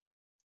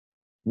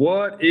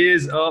What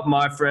is up,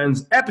 my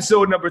friends?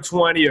 Episode number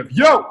 20 of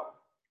the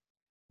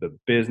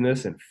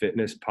Business and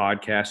Fitness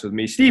Podcast with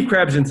me, Steve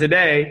Krebs. And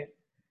today,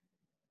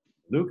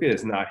 Luca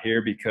is not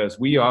here because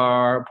we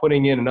are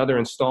putting in another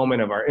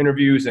installment of our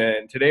interviews.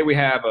 And today we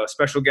have a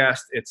special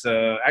guest. It's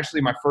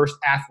actually my first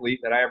athlete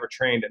that I ever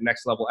trained at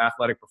Next Level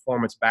Athletic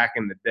Performance back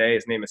in the day.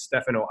 His name is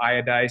Stefano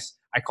Iodice.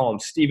 I call him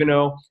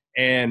Steveno.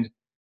 And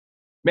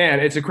man,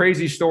 it's a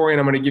crazy story. And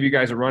I'm going to give you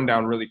guys a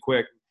rundown really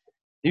quick.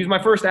 He was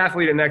my first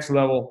athlete at Next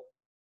Level.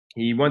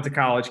 He went to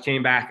college,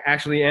 came back,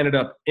 actually ended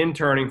up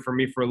interning for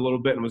me for a little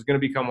bit and was going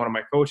to become one of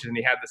my coaches. And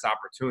he had this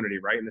opportunity,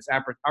 right? And this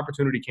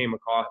opportunity came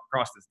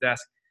across his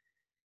desk,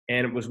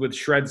 and it was with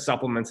Shred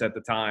Supplements at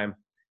the time.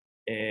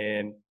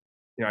 And,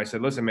 I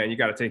said, listen, man, you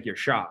got to take your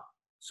shot.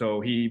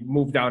 So he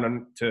moved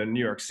down to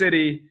New York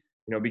City,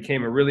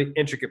 became a really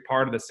intricate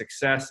part of the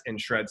success in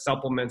Shred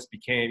Supplements,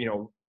 became,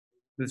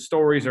 the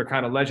stories are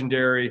kind of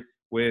legendary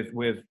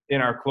with in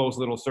our close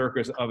little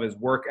circus of his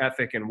work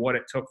ethic and what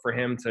it took for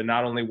him to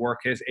not only work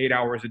his 8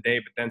 hours a day,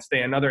 but then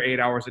stay another 8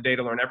 hours a day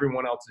to learn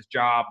everyone else's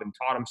job, and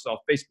taught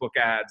himself Facebook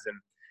ads and,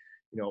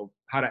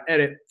 how to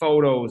edit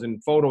photos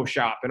and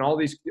Photoshop and all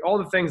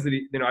the things that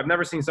I've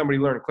never seen somebody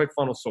learn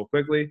ClickFunnels so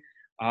quickly.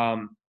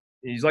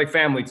 He's like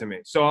family to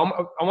me. So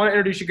I want to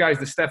introduce you guys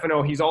to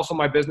Stefano. He's also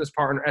my business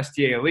partner,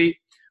 STA Elite,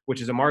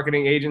 which is a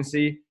marketing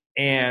agency.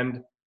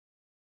 And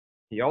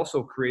he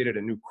also created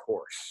a new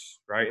course,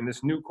 right? And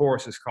this new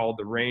course is called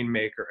the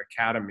Rainmaker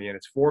Academy, and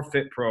it's for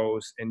fit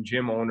pros and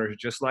gym owners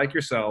just like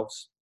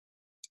yourselves.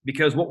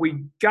 Because what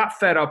we got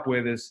fed up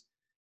with is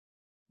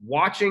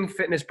watching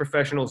fitness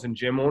professionals and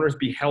gym owners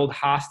be held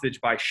hostage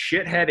by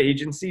shithead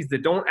agencies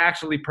that don't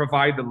actually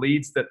provide the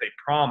leads that they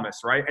promise,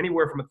 right?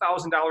 Anywhere from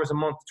 $1,000 a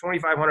month to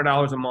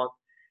 $2,500 a month.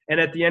 And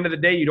at the end of the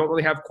day, you don't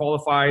really have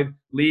qualified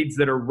leads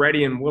that are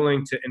ready and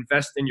willing to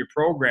invest in your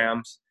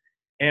programs.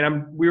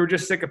 And we were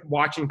just sick of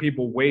watching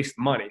people waste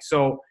money.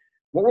 So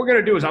what we're going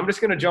to do is I'm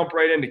just going to jump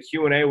right into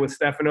Q&A with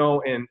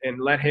Stefano and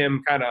let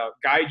him kind of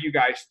guide you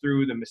guys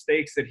through the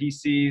mistakes that he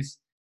sees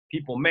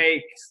people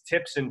make,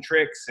 tips and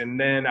tricks, and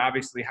then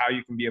obviously how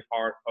you can be a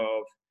part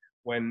of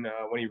when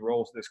he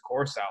rolls this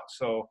course out.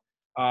 So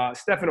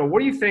Stefano, what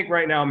do you think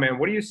right now, man?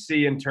 What do you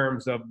see in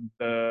terms of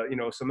the,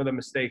 some of the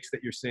mistakes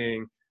that you're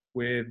seeing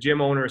with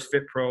gym owners,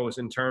 fit pros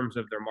in terms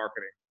of their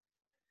marketing?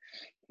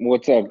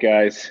 What's up,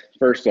 guys?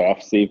 First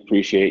off, Steve,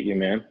 appreciate you,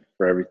 man,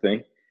 for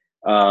everything.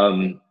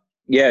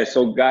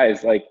 So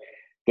guys, like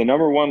the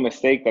number one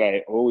mistake that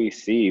I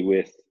always see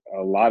with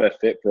a lot of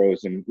fit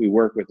pros, and we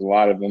work with a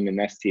lot of them in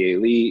STA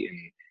Elite, and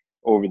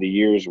over the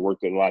years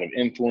worked with a lot of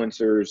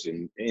influencers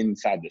and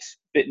inside this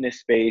fitness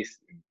space.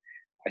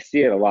 I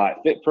see it a lot.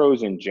 Fit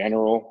pros in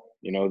general,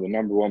 the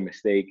number one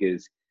mistake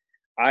is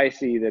I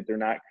see that they're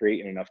not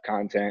creating enough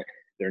content.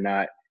 They're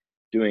not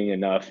doing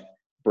enough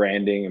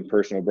branding and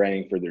personal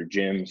branding for their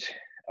gyms.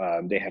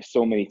 They have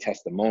so many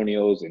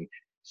testimonials and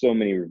so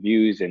many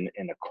reviews and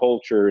a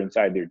culture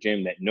inside their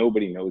gym that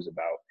nobody knows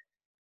about.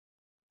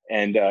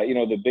 And,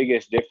 the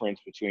biggest difference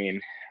between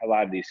a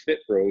lot of these fit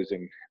pros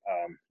and,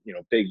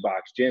 big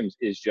box gyms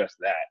is just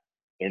that.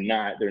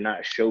 They're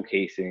not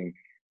showcasing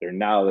their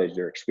knowledge,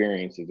 their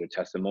experiences, their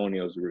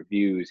testimonials, their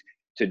reviews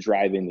to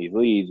drive in these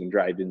leads and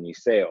drive in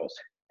these sales.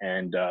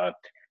 And, a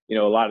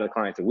lot of the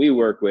clients that we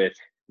work with,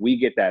 we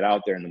get that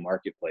out there in the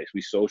marketplace.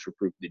 We social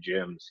proof the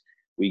gyms.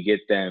 We get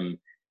them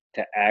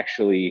to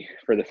actually,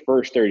 for the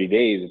first 30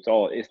 days,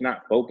 it's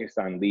not focused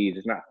on leads.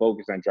 It's not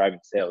focused on driving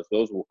sales.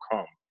 Those will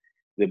come.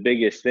 The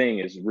biggest thing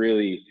is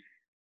really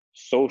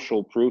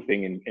social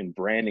proofing and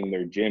branding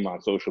their gym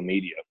on social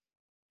media.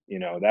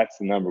 That's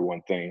the number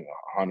one thing,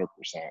 100%.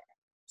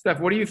 Steph,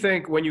 what do you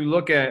think when you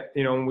look at,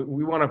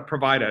 we want to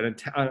provide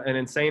an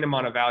insane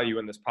amount of value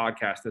in this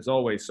podcast as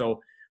always. So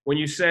when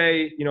you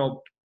say,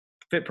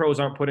 fit pros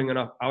aren't putting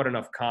out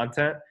enough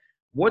content,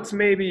 what's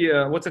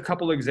a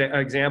couple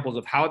examples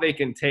of how they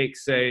can take,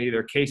 say,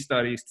 their case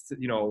studies,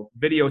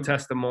 video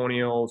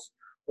testimonials,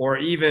 or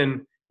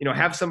even,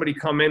 have somebody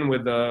come in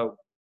with a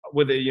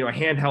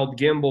handheld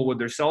gimbal with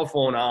their cell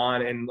phone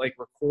on and like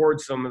record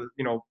some of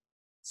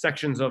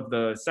sections of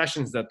the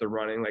sessions that they're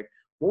running. Like,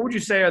 what would you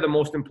say are the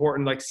most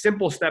important, like,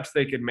 simple steps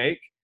they could make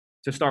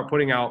to start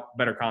putting out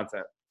better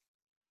content?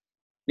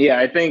 Yeah,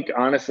 I think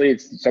honestly,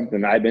 it's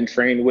something I've been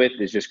trained with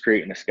is just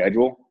creating a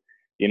schedule,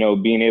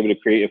 being able to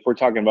create, if we're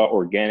talking about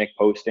organic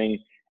posting,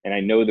 and I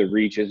know the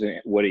reach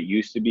isn't what it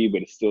used to be,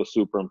 but it's still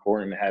super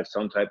important to have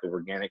some type of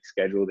organic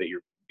schedule that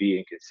you're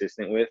being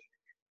consistent with.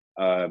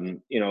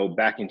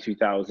 Back in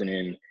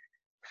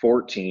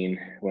 2014,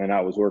 when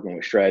I was working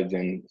with Shreds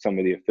and some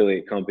of the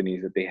affiliate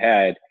companies that they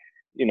had,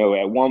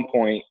 at one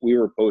point we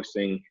were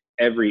posting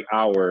every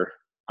hour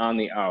on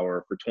the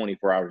hour for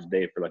 24 hours a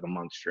day for like a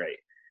month straight.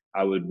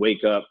 I would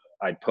wake up,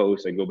 I'd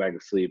post, I'd go back to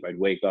sleep. I'd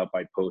wake up,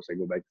 I'd post, I'd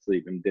go back to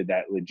sleep, and did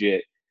that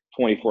legit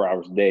 24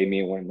 hours a day,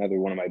 me and another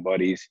one of my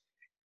buddies.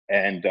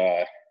 And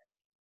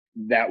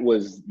that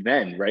was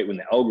then, right, when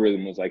the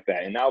algorithm was like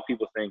that. And now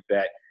people think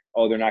that,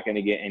 they're not going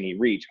to get any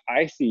reach.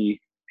 I see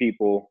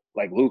people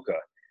like Luca,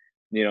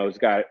 he's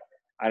got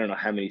I don't know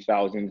how many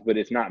thousands, but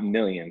it's not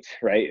millions,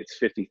 right? It's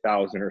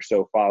 50,000 or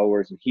so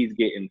followers, and he's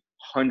getting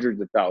hundreds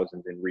of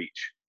thousands in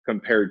reach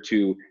compared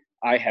to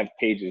I have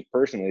pages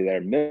personally that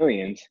are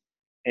millions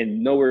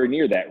and nowhere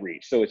near that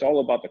reach. So it's all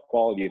about the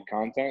quality of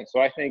content.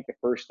 So I think the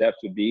first steps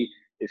would be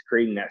is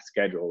creating that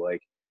schedule.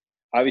 Like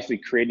obviously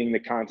creating the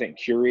content,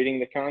 curating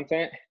the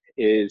content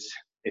is,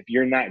 if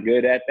you're not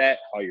good at that,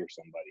 hire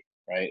somebody,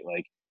 right?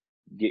 Like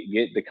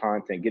get the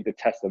content, get the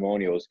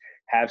testimonials,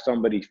 have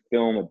somebody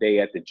film a day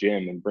at the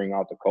gym and bring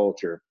out the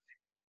culture.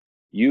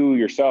 You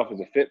yourself as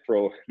a fit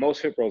pro,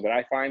 most fit pros that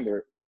I find,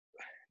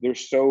 they're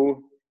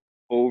so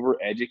over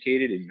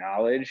educated in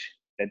knowledge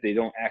that they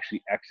don't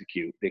actually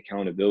execute the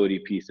accountability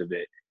piece of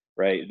it,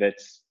 right?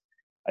 That's,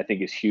 I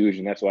think, is huge,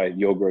 and that's why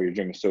You'll Grow Your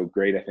Gym is so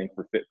great, I think,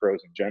 for fit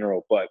pros in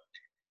general. But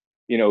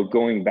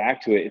going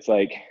back to it, it's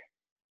like,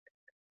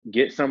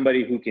 get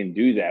somebody who can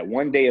do that.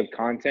 One day of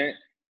content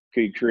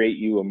could create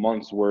you a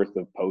month's worth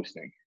of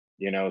posting,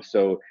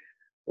 So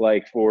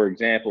like, for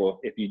example,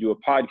 if you do a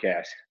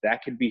podcast,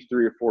 that could be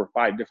 3 or 4 or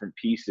 5 different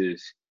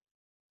pieces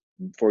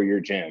for your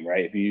gym,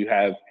 right? If you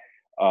have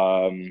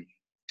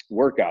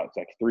workouts,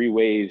 like 3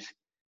 ways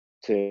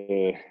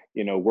to,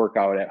 work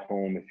out at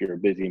home if you're a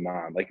busy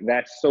mom, like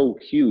that's so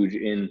huge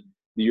in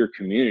your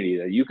community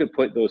that you could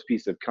put those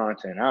pieces of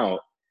content out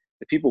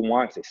that people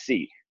want to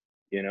see,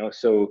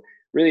 So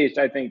really,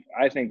 I think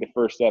the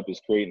first step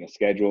is creating a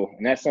schedule,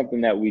 and that's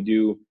something that we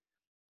do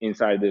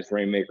inside this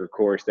Rainmaker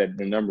course. That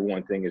the number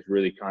one thing is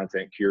really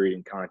content,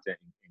 curating content,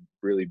 and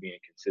really being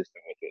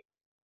consistent with it.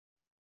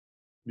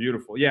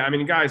 Beautiful. Yeah, I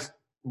mean, guys,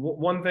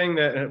 one thing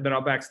that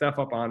I'll back Steph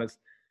up on is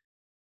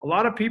a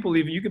lot of people,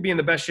 even you could be in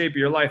the best shape of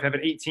your life, have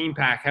an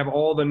 18-pack, have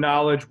all the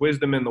knowledge,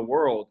 wisdom in the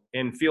world,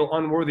 and feel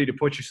unworthy to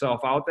put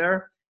yourself out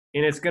there.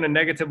 And it's going to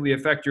negatively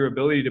affect your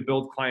ability to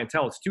build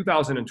clientele. It's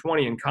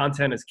 2020 and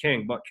content is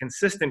king, but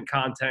consistent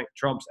content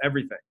trumps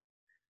everything.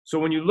 So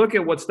when you look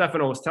at what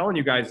Stefano was telling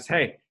you guys is,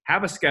 hey,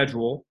 have a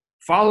schedule,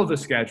 follow the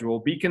schedule,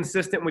 be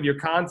consistent with your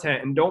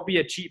content, and don't be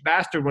a cheap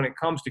bastard when it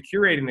comes to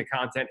curating the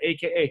content,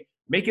 AKA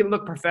make it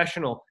look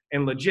professional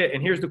and legit.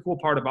 And here's the cool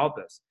part about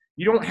this.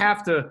 You don't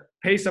have to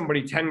pay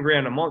somebody 10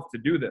 grand a month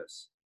to do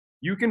this.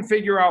 You can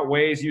figure out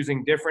ways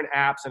using different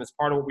apps, and it's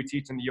part of what we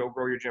teach in the You'll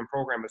Grow Your Gym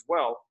program as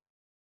well,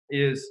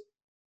 is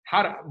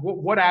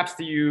what apps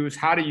to use,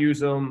 how to use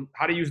them,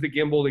 how to use the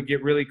gimbal to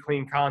get really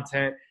clean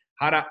content,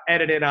 how to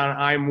edit it on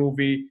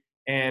iMovie.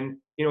 And,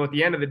 at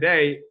the end of the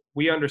day,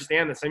 we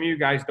understand that some of you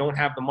guys don't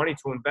have the money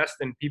to invest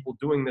in people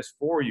doing this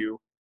for you.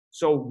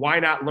 So why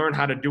not learn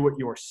how to do it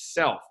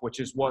yourself, which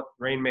is what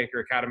Rainmaker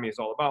Academy is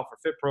all about for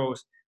fit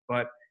pros.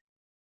 But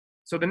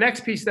so the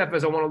next piece, Steph,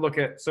 is I want to look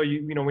at, so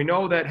we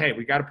know that, hey,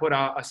 we got to put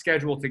a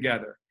schedule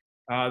together.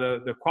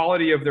 The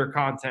quality of their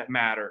content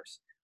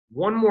matters.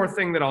 One more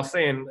thing that I'll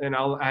say, and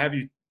I have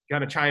you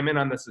kind of chime in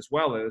on this as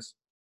well, is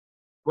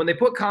when they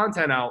put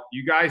content out,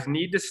 you guys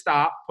need to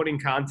stop putting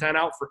content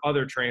out for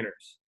other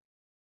trainers.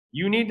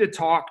 You need to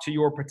talk to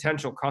your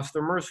potential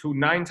customers who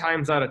 9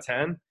 times out of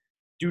 10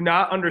 do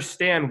not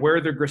understand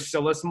where the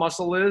gracilis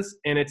muscle is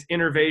and its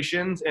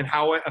innervations and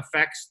how it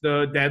affects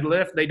the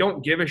deadlift. They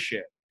don't give a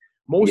shit.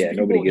 Most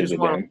people just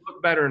want to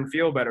look better and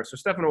feel better. So,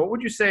 Stefano, what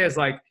would you say is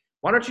like,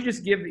 why don't you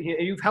just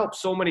you've helped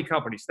so many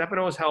companies.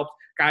 Stefano has helped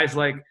guys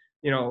like,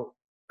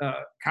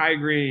 Kai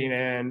Green,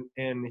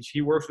 and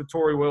he works with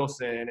Tori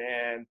Wilson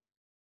and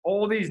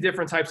all these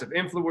different types of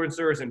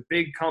influencers and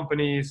big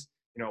companies,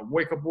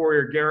 Wake Up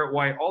Warrior, Garrett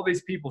White, all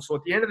these people. So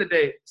at the end of the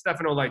day,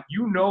 Stefano, like,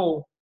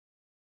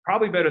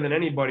 probably better than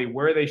anybody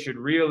where they should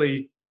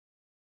really,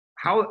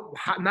 how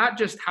not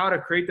just how to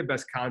create the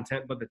best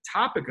content, but the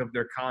topic of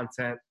their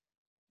content.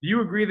 Do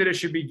you agree that it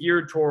should be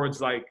geared towards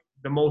like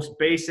the most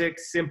basic,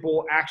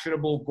 simple,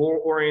 actionable,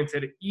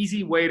 goal-oriented,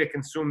 easy way to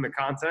consume the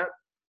content?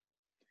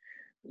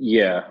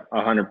 Yeah,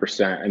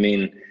 100%. I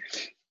mean,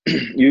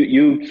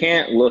 you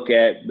can't look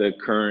at the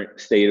current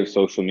state of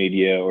social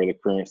media or the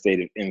current state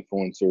of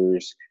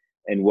influencers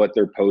and what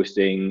they're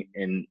posting,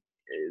 and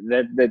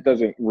that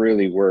doesn't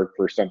really work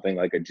for something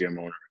like a gym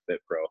owner,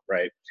 fit pro,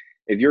 right?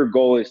 If your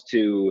goal is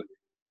to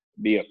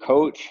be a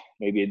coach,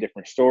 maybe a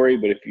different story,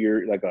 but if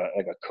you're like a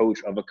coach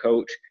of a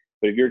coach,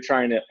 but if you're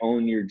trying to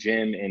own your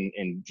gym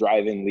and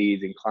drive in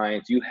leads and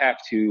clients, you have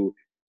to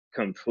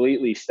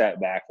completely step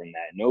back from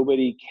that.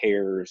 Nobody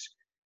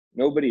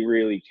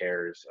really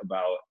cares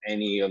about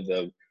any of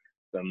the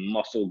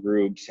muscle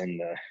groups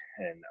and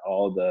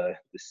all the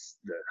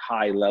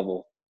high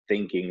level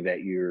thinking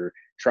that you're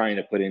trying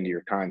to put into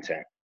your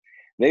content.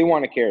 They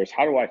want to care is,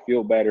 how do I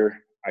feel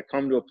better? I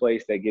come to a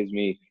place that gives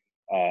me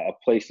a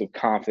place of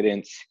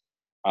confidence,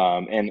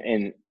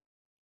 and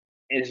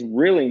it's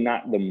really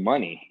not the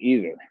money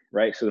either,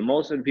 right? So the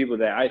most of the people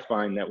that I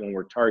find that when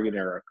we're targeting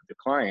the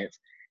clients,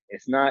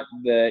 it's not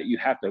that you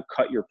have to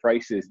cut your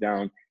prices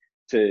down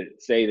to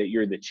say that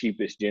you're the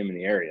cheapest gym in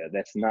the area.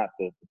 That's not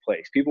the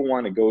place. People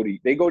want to go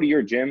to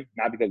your gym,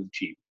 not because it's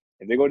cheap.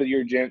 If they go to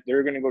your gym,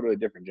 they're going to go to a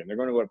different gym. They're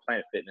going to go to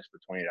Planet Fitness for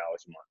 $20 a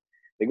month.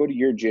 They go to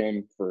your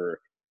gym for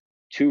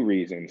 2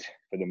 reasons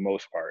for the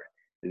most part.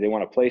 is they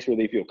want a place where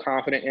they feel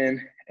confident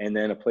in, and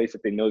then a place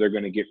that they know they're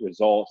going to get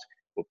results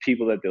with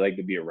people that they like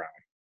to be around.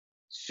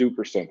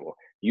 Super simple.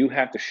 You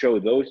have to show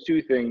those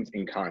two things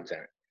in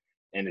content.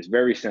 And it's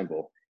very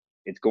simple.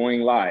 It's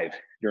going live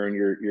during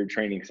your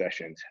training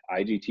sessions,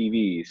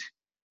 IGTVs,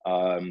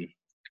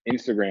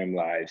 Instagram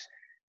lives,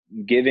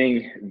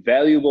 giving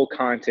valuable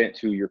content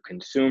to your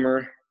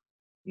consumer,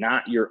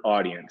 not your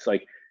audience.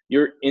 Like,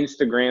 your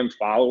Instagram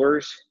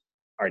followers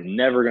are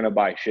never going to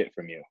buy shit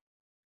from you.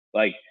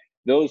 Like,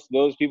 those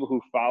people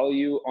who follow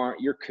you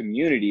aren't your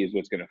community is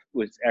what's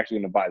actually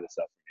going to buy the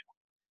stuff from you.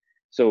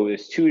 So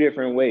it's two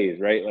different ways,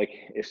 right? Like,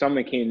 if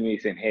someone came to me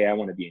saying, hey, I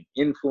want to be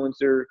an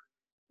influencer,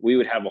 we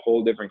would have a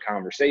whole different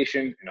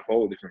conversation and a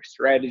whole different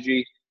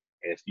strategy.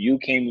 If you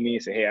came to me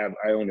and say, hey,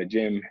 I own a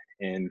gym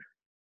in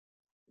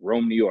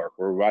Rome, New York,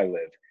 where I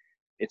live,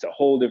 it's a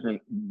whole different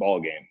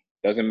ball game.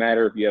 Doesn't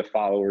matter if you have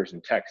followers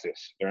in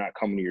Texas, they're not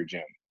coming to your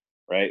gym,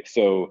 right?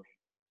 So,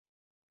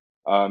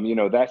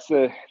 that's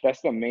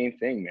the main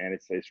thing, man.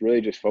 It's really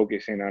just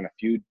focusing on a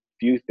few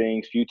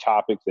things, few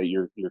topics that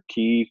your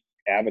key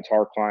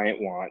avatar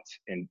client wants,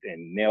 and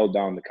nail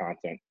down the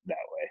content that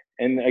way.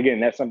 And again,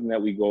 that's something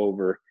that we go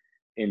over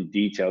in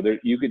detail.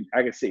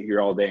 I could sit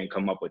here all day and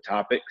come up with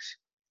topics,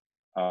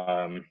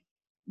 but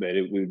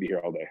we would be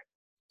here all day.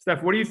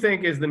 Steph, what do you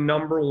think is the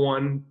number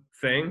one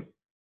thing,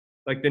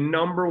 like the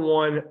number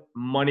one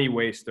money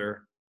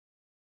waster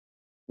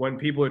when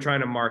people are trying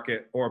to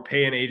market or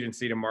pay an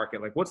agency to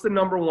market? Like, what's the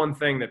number one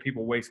thing that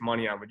people waste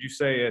money on? Would you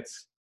say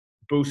it's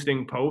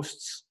boosting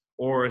posts,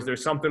 or is there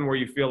something where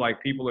you feel like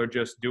people are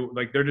just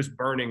they're just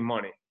burning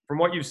money? From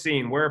what you've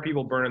seen, where are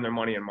people burning their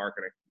money in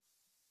marketing?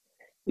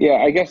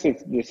 Yeah, I guess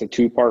it's a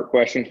two-part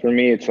question for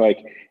me. It's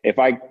like, if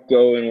I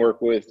go and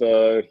work with,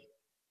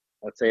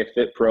 let's say, a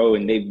Fit Pro,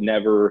 and they've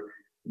never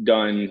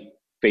done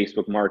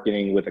Facebook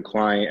marketing with a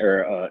client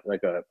or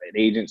an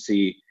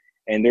agency,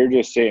 and they're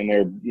just sitting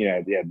there,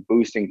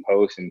 boosting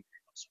posts and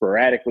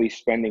sporadically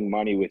spending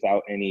money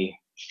without any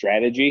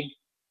strategy,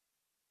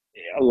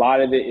 a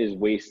lot of it is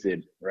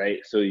wasted, right?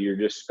 So you're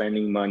just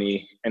spending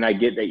money, and I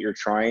get that you're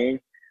trying,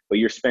 but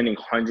you're spending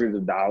hundreds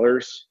of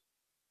dollars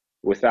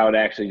without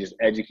actually just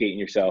educating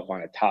yourself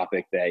on a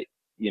topic that,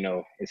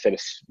 instead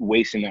of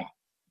wasting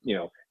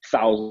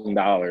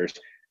 $1,000,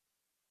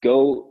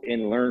 go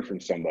and learn from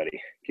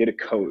somebody, get a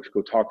coach,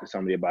 go talk to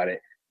somebody about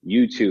it.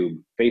 YouTube,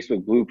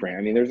 Facebook Blueprint.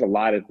 I mean, there's a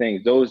lot of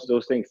things. Those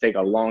things take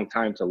a long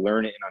time to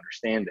learn it and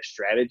understand the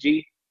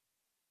strategy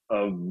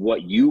of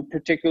what you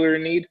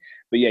particularly need.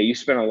 But yeah, you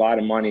spend a lot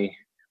of money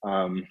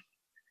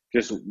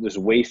just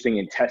wasting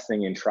and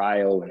testing and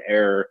trial and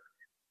error.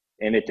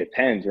 And it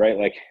depends, right?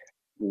 Like,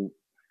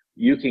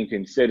 you can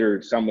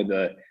consider some of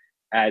the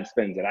ad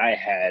spends that I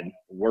had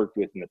worked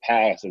with in the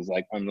past as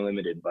like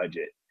unlimited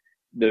budget.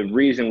 The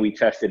reason we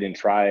tested and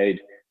tried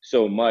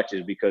so much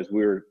is because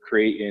we were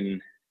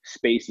creating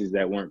spaces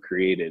that weren't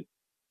created,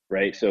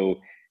 right? So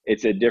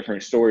it's a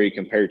different story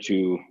compared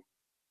to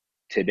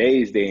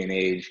today's day and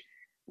age,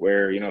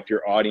 where, if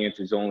your audience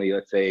is only,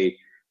 let's say,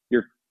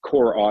 your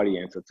core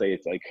audience, let's say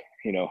it's like,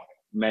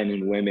 men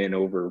and women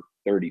over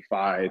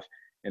 35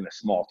 in a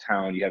small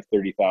town, you have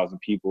 30,000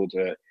 people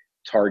to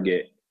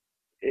target.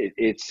 You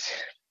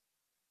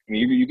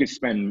could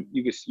spend,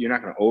 you're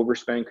not going to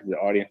overspend because the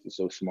audience is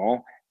so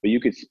small, but you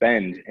could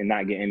spend and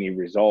not get any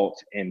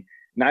results, and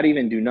not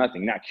even do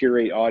nothing, not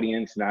curate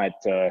audience, not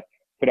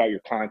put out your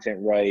content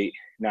right,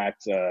 not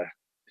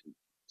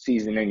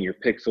season in your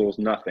pixels,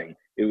 nothing.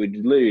 It would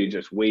literally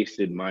just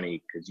wasted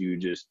money because you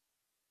just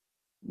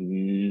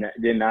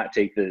did not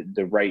take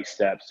the right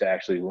steps to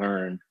actually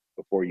learn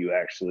before you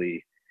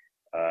actually,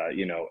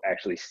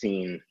 actually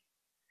seen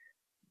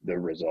the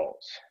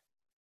results.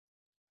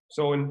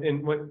 So,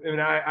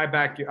 I'll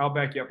back you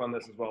up on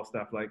this as well,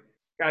 Steph. Like,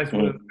 guys,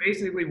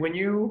 basically, when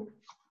you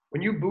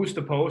boost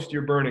a post,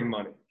 you're burning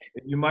money.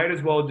 You might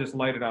as well just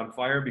light it on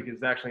fire, because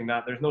it's actually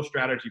not. There's no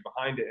strategy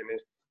behind it. And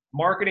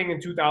marketing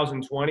in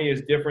 2020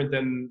 is different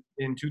than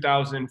in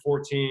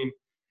 2014,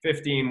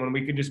 15, when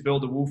we could just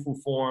build a Wufoo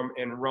form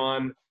and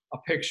run a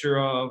picture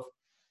of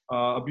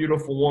a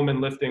beautiful woman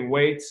lifting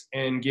weights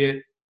and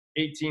get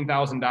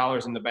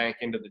 $18,000 in the bank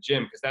into the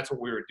gym, because that's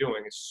what we were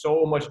doing. It's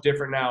so much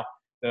different now.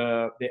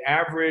 The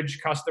average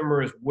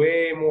customer is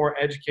way more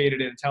educated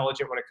and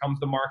intelligent when it comes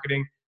to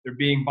marketing. They're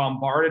being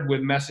bombarded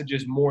with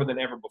messages more than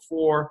ever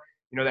before.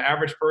 The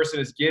average person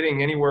is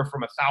getting anywhere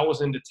from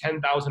 1,000 to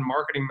 10,000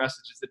 marketing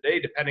messages a day,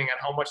 depending on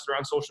how much they're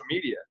on social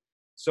media.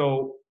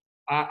 So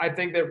I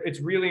think that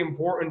it's really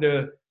important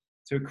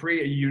to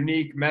create a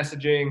unique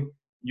messaging,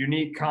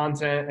 unique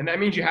content, and that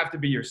means you have to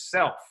be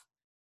yourself.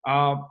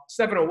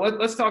 Stefano,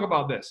 let's talk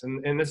about this.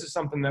 And this is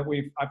something that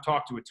I've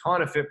talked to a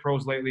ton of Fit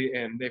Pros lately,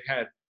 and they've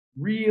had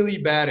really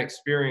bad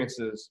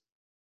experiences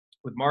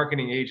with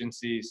marketing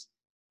agencies.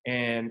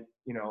 And,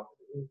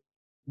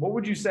 what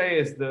would you say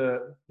is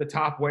the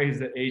top ways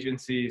that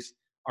agencies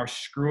are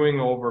screwing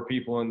over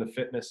people in the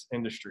fitness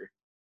industry?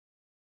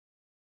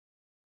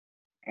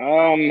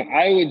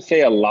 I would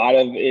say a lot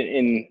of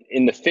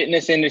in the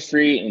fitness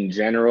industry in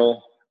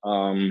general,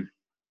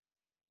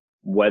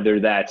 whether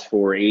that's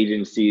for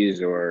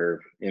agencies or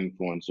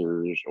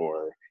influencers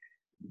or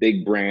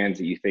big brands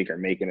that you think are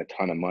making a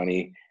ton of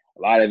money.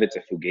 A lot of it's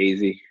a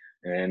fugazi.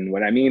 And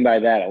what I mean by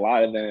that, a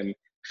lot of them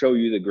show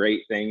you the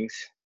great things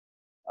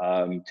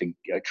to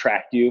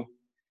attract you,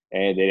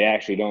 and they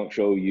actually don't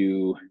show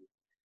you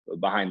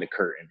behind the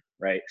curtain,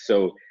 right?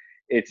 So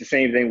it's the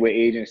same thing with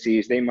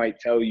agencies. They might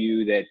tell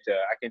you that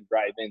I can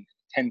drive in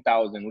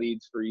 10,000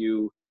 leads for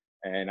you,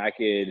 and I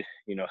could,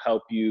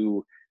 help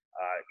you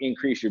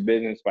increase your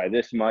business by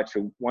this much.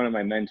 One of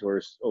my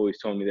mentors always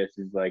told me this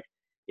is like,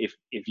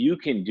 if you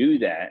can do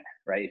that,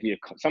 right? If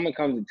someone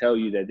comes and tell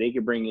you that they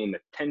could bring in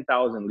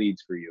 10,000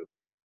 leads for you,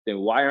 then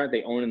why aren't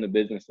they owning the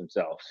business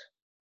themselves?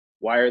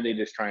 Why are they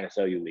just trying to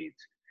sell you leads?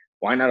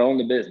 Why not own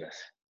the business,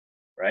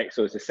 right?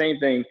 So it's the same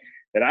thing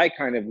that I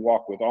kind of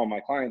walk with all my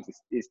clients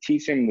is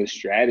teach them the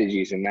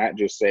strategies and not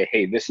just say,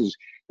 hey, this is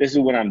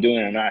what I'm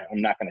doing. I'm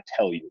not going to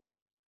tell you,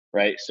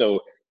 right?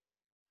 So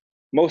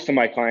most of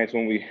my clients,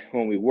 when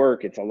we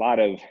work, it's a lot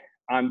of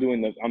I'm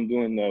doing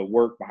the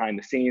work behind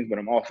the scenes, but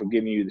I'm also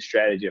giving you the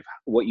strategy of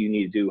what you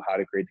need to do, how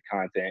to create the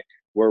content,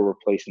 where we're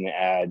placing the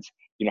ads,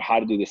 how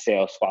to do the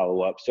sales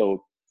follow up.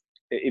 So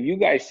if you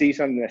guys see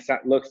something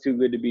that looks too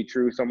good to be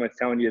true, someone's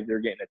telling you that they're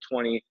getting a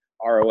 20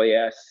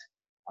 ROAS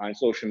on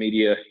social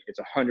media, it's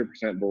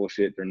 100%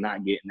 bullshit. They're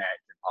not getting that.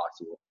 It's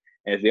impossible.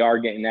 And if they are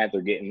getting that,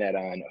 they're getting that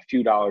on a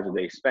few dollars that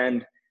they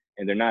spend,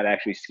 and they're not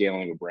actually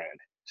scaling a brand.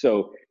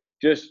 So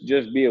just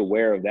be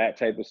aware of that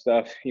type of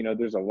stuff.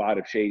 There's a lot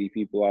of shady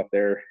people out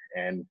there,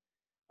 and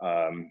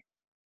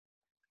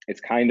it's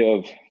kind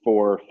of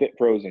for fit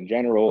pros in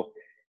general.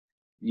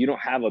 You don't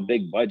have a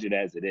big budget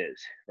as it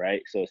is,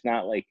 right? So it's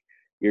not like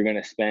you're going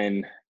to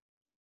spend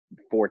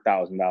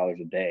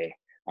 $4,000 a day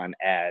on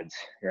ads,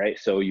 right?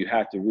 So you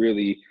have to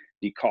really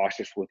be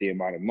cautious with the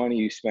amount of money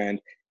you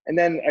spend. And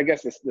then I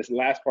guess this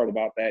last part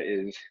about that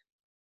is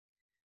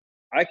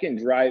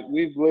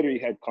we've literally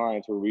had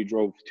clients where we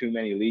drove too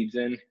many leads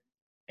in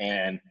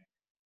and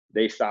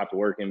they stopped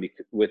working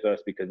with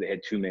us because they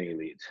had too many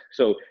leads.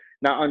 So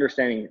not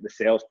understanding the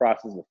sales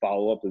process, the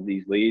follow-up of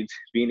these leads,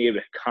 being able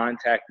to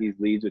contact these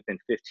leads within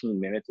 15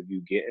 minutes of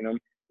you getting them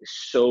is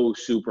so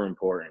super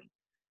important.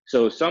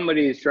 So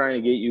somebody is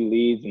trying to get you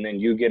leads, and then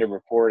you get a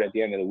report at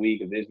the end of the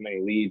week of this many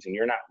leads, and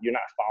you're not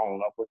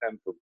following up with them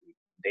for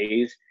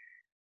days.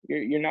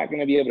 You're not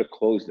going to be able to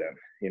close them.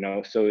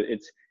 So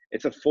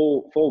it's a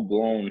full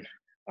blown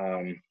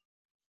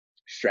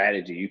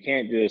strategy. You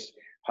can't just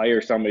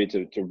hire somebody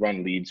to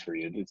run leads for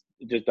you.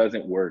 It just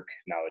doesn't work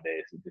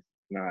nowadays. It's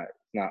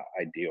not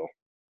ideal.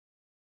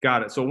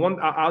 Got it. So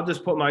I'll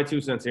just put my 2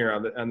 cents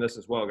here on this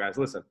as well, guys.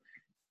 Listen,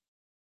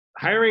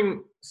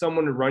 hiring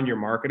someone to run your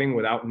marketing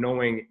without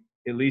knowing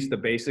at least the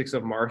basics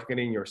of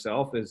marketing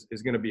yourself is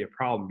going to be a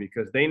problem,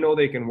 because they know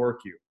they can work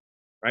you,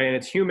 right? And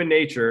it's human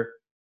nature.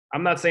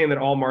 I'm not saying that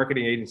all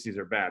marketing agencies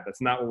are bad. That's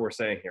not what we're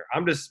saying here.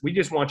 We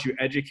just want you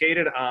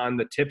educated on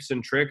the tips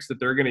and tricks that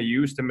they're going to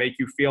use to make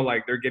you feel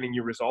like they're getting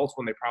you results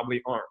when they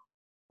probably aren't,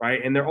 right?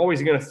 And they're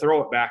always going to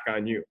throw it back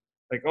on you.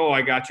 Like, oh,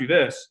 I got you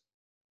this.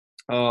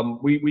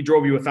 We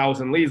drove you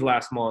 1,000 leads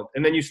last month.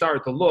 And then you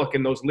start to look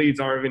and those leads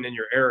aren't even in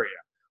your area,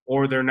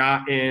 or they're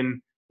not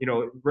in,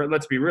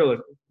 let's be real.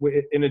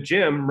 In a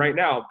gym right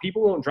now,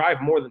 people won't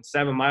drive more than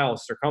 7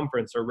 miles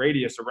circumference or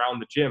radius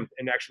around the gym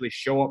and actually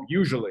show up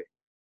usually.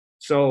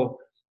 So,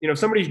 if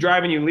somebody's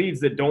driving you leads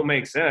that don't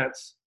make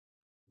sense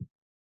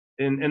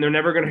and they're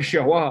never going to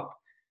show up,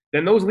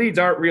 then those leads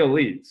aren't real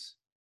leads.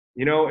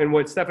 And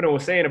what Stefano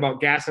was saying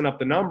about gassing up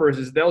the numbers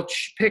is they'll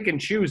pick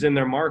and choose in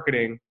their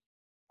marketing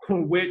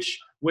which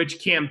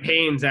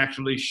campaigns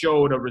actually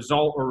showed a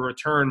result or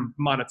return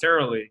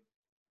monetarily,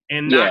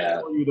 and not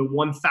show you the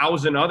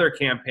 1,000 other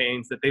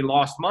campaigns that they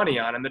lost money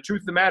on. And the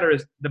truth of the matter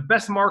is, the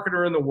best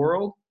marketer in the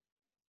world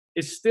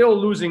is still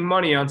losing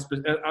money on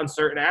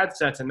certain ad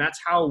sets, and that's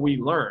how we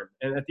learn.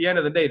 And at the end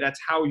of the day, that's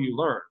how you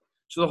learn.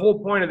 So the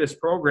whole point of this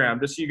program,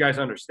 just so you guys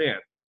understand,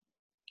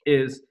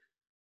 is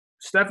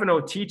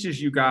Stefano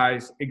teaches you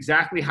guys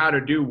exactly how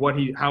to do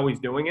how he's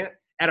doing it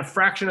at a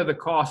fraction of the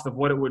cost of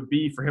what it would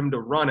be for him to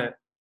run it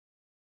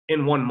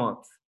in 1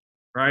 month,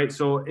 right?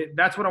 So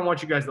that's what I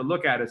want you guys to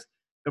look at, is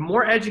the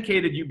more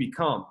educated you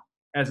become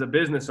as a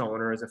business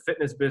owner, as a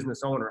fitness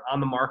business owner, on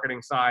the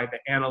marketing side, the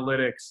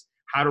analytics,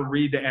 how to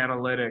read the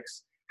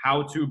analytics,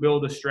 how to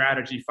build a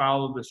strategy,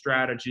 follow the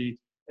strategy.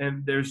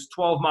 And there's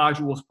 12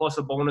 modules plus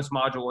a bonus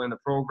module in the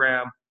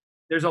program.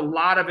 There's a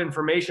lot of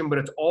information, but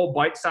it's all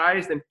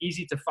bite-sized and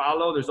easy to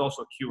follow. There's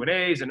also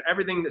Q&As and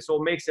everything, so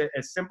it makes it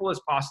as simple as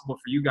possible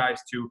for you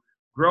guys to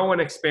grow and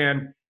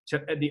expand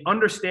to the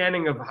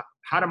understanding of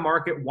how to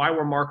market, why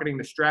we're marketing,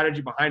 the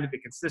strategy behind it, the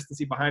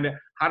consistency behind it,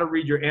 how to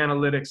read your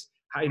analytics,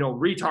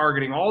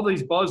 retargeting, all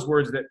these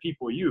buzzwords that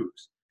people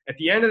use. At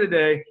the end of the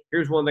day,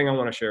 here's one thing I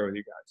want to share with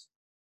you guys.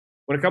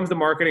 When it comes to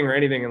marketing or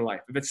anything in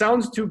life, if it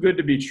sounds too good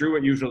to be true,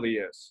 it usually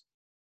is.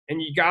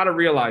 And you got to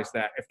realize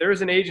that. If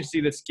there's an agency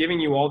that's giving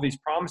you all these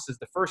promises,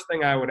 the first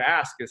thing I would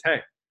ask is,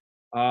 hey,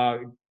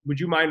 would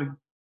you mind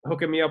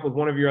hooking me up with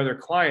one of your other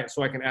clients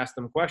so I can ask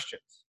them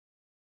questions?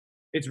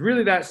 It's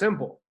really that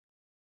simple.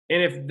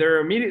 And if they're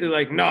immediately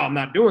like, no, I'm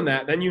not doing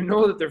that, then you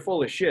know that they're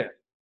full of shit.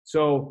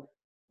 So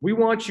we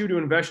want you to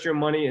invest your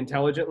money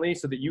intelligently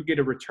so that you get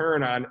a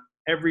return on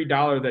every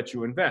dollar that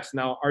you invest.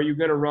 Now, are you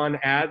going to run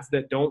ads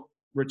that don't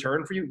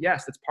return for you?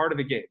 Yes, that's part of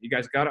the game. You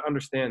guys got to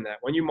understand that.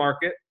 When you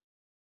market,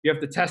 you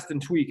have to test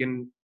and tweak.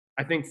 And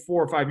I think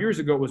 4 or 5 years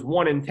ago, it was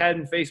 1 in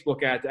 10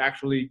 Facebook ads to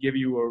actually give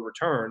you a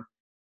return.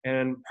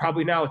 And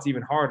probably now it's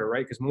even harder,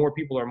 right? Because more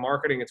people are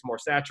marketing, it's more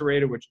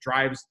saturated, which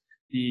drives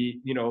the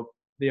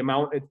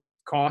amount it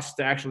costs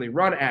to actually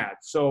run ads.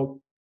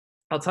 So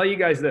I'll tell you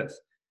guys this.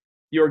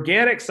 The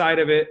organic side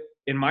of it,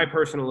 in my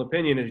personal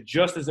opinion, is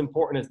just as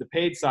important as the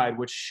paid side,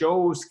 which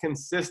shows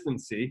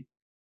consistency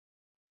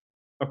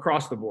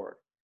across the board.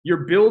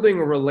 You're building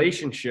a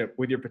relationship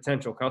with your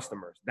potential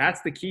customers.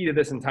 That's the key to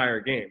this entire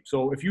game.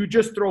 So if you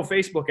just throw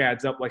Facebook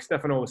ads up, like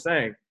Stefano was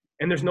saying,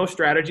 and there's no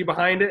strategy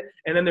behind it,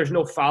 and then there's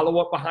no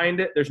follow-up behind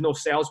it, there's no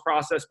sales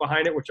process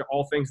behind it, which are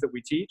all things that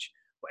we teach,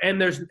 and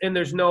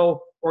there's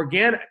no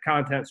organic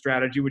content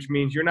strategy, which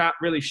means you're not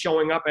really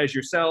showing up as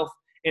yourself,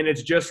 and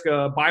it's just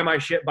a buy my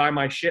shit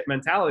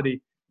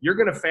mentality, you're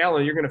going to fail,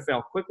 and you're going to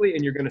fail quickly,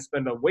 and you're going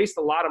to waste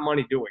a lot of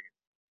money doing it.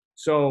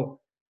 So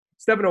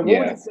Stefano, what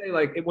would you say,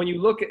 like, when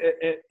you look at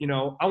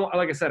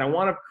like I said, I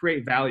want to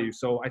create value.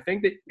 So I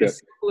think that the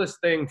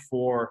simplest thing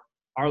for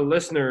our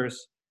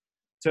listeners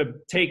to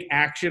take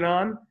action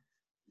on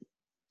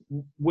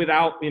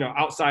without,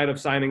 outside of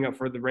signing up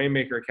for the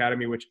Rainmaker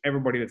Academy, which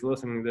everybody that's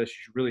listening to this, you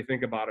should really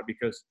think about it,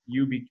 because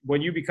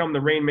when you become the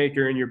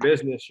Rainmaker in your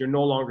business, you're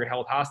no longer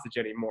held hostage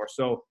anymore.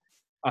 So,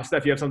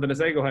 Steph, you have something to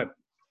say? Go ahead.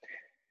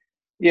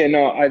 Yeah,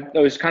 no, I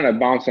was kind of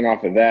bouncing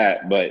off of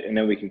that, and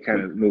then we can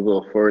kind of move a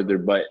little further.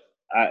 But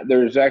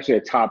there's actually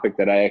a topic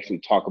that I actually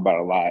talk about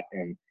a lot,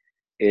 and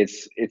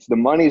it's the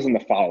money's in the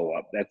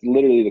follow-up. That's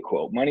literally the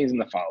quote. Money's in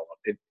the follow-up.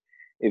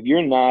 If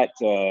you're not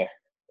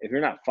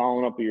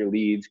following up with your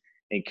leads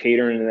and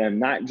catering to them,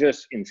 not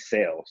just in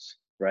sales,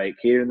 right?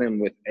 Catering them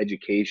with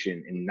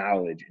education and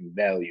knowledge and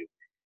value.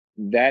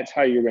 That's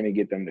how you're going to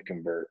get them to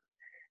convert.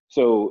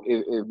 So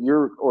if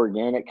your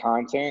organic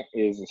content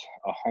is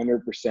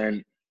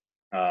 100%,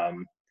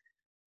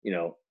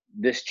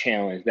 this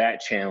challenge,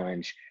 that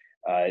challenge,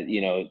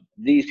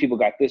 these people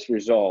got this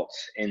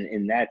results,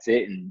 and that's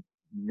it, and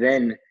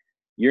then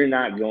you're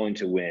not going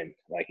to win.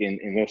 Like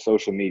in their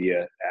social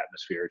media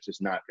atmosphere, it's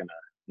just not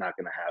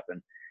gonna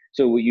happen.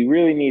 So what you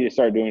really need to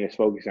start doing is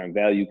focus on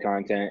value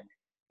content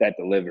that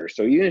delivers.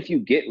 So even if you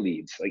get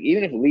leads, like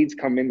even if leads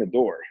come in the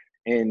door,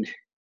 and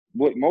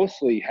what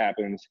mostly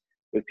happens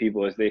with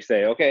people is they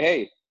say, okay,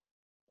 hey,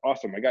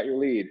 awesome, I got your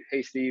lead.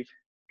 Hey, Steve,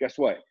 guess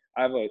what?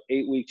 I have an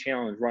 8-week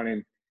challenge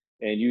running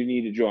and you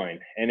need to join.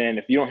 And then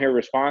if you don't hear a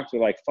response,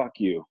 they're like, fuck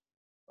you.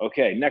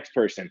 Okay, next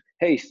person.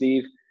 Hey,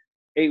 Steve,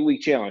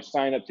 8-week challenge,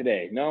 sign up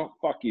today. No,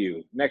 fuck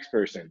you. Next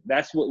person.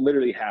 That's what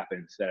literally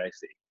happens that I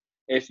see.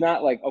 It's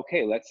not like,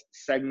 okay, let's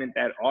segment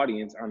that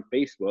audience on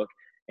Facebook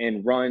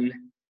and run,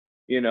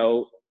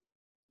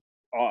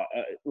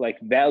 like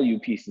value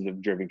pieces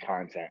of driven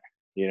content,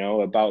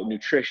 about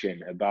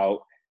nutrition,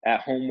 about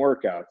at-home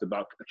workouts,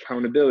 about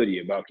accountability,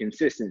 about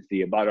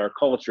consistency, about our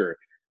culture.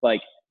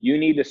 Like, you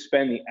need to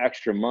spend the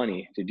extra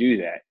money to do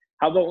that.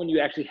 How about when you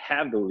actually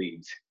have the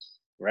leads,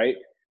 right?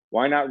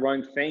 Why not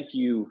run thank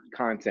you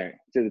content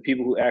to the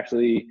people who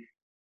actually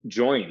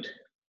joined?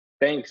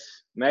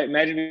 Thanks.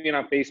 Imagine being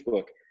on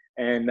Facebook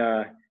and,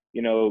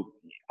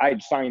 I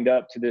signed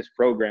up to this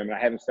program and I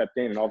haven't stepped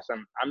in, and all of a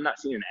sudden I'm not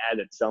seeing an ad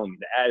that's selling me.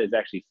 The ad is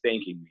actually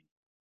thanking me,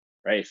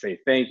 right? Say,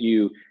 thank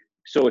you.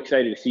 So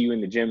excited to see you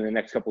in the gym in the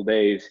next couple of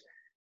days,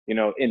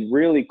 and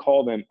really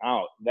call them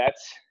out.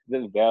 That's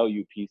the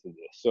value piece of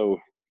this. So,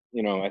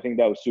 I think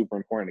that was super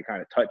important to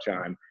kind of touch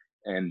on,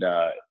 and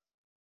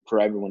for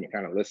everyone to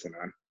kind of listen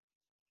on.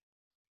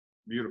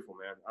 Beautiful,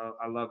 man.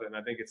 I love it. And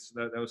I think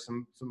that was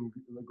some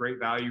great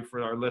value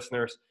for our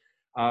listeners.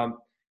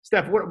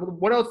 Steph,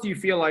 what else do you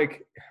feel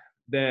like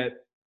that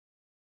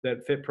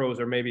fit pros,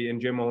 or maybe in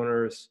gym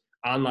owners,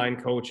 online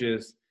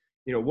coaches,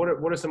 what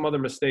are some other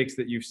mistakes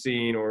that you've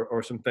seen,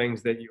 or some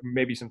things that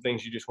some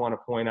things you just want to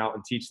point out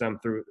and teach them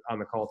through on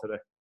the call today?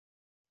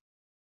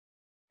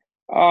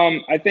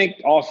 I think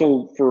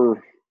also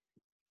for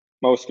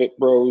most fit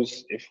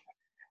bros,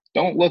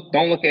 don't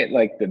look at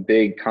like the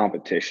big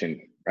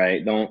competition,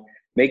 right? Don't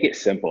make it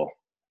simple.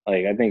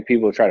 Like, I think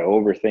people try to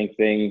overthink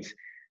things.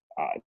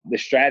 The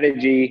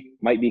strategy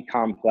might be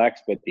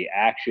complex, but the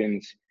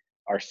actions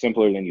are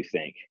simpler than you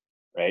think,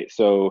 right?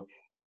 So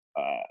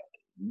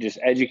just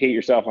educate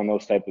yourself on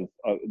those type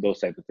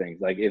of things.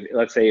 Like,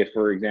 let's say,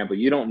 for example,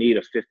 you don't need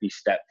a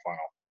 50-step funnel.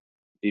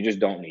 You just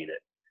don't need it,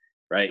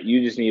 right?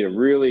 You just need a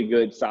really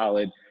good,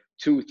 solid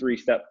 2-3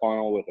 step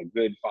funnel with a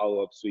good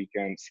follow-up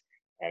sequence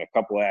and a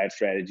couple of ad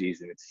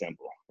strategies, and it's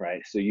simple,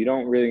 right? So you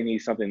don't really need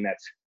something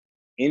that's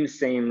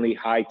insanely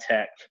high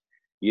tech.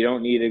 You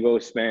don't need to go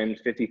spend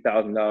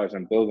 $50,000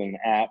 on building an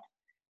app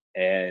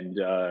and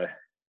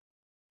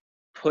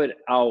put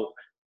out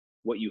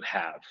what you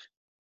have,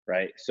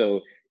 right? So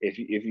if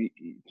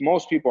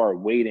most people are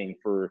waiting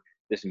for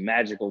this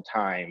magical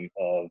time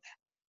of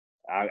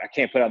I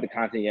can't put out the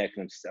content yet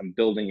because I'm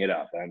building it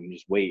up. I'm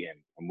just waiting.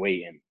 I'm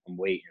waiting.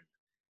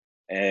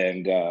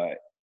 And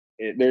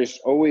there's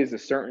always a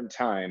certain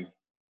time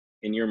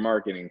in your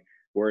marketing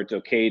where it's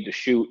okay to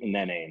shoot and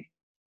then aim.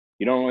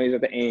 You don't always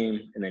have to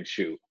aim and then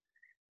shoot.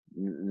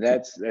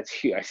 That's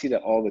huge. I see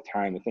that all the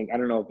time. I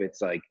don't know,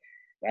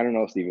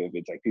 Steve, if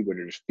it's like people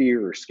are just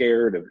fear or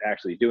scared of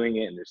actually doing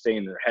it and they're saying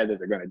in their head that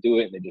they're going to do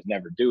it and they just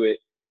never do it.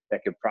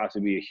 That could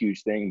possibly be a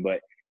huge thing, but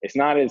it's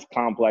not as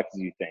complex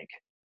as you think.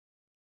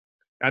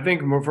 I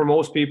think for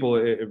most people,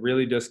 it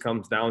really just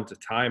comes down to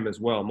time as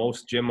well.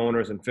 Most gym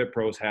owners and fit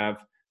pros have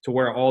to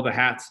wear all the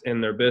hats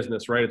in their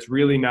business, right? It's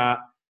really not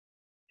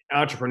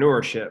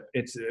entrepreneurship.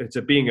 It's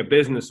being a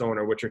business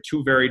owner, which are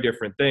two very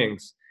different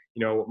things.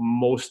 You know,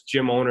 most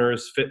gym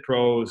owners, fit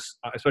pros,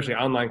 especially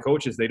online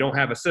coaches, they don't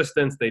have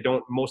assistants.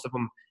 Most of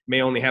them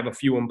may only have a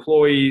few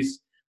employees,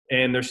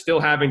 and they're still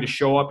having to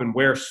show up and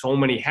wear so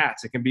many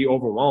hats. It can be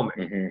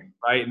overwhelming,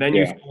 right? And then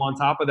you go on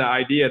top of the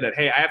idea that,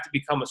 hey, I have to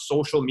become a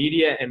social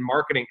media and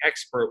marketing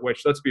expert,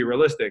 which, let's be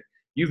realistic,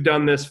 you've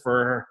done this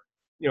for,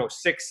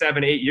 6,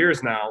 7, 8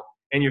 years now,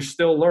 and you're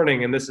still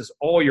learning, and this is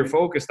all you're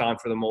focused on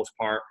for the most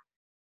part.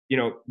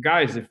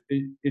 Guys,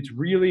 it's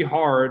really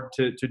hard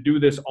to do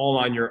this all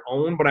on your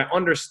own, but I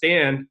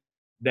understand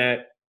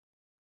that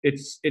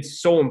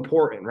it's so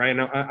important, right?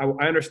 And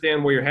I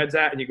understand where your head's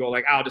at, and you go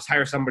like, I'll just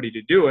hire somebody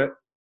to do it.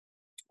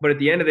 But at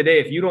the end of the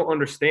day, if you don't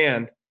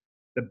understand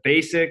the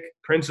basic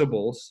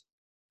principles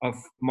of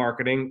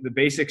marketing, the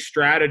basic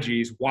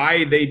strategies,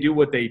 why they do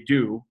what they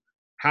do,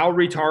 how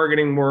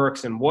retargeting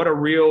works, and what a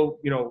real,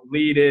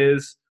 lead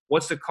is,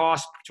 what's the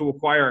cost to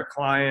acquire a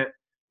client,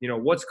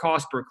 what's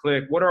cost per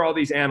click, what are all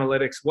these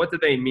analytics, what do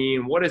they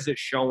mean, what is it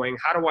showing,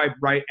 how do I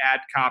write ad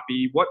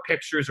copy, what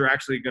pictures are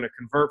actually going to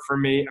convert for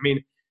me? I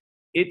mean,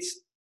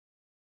 it's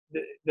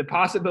the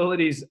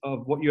possibilities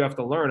of what you have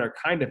to learn are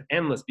kind of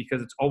endless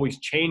because it's always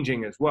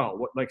changing as well.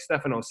 Like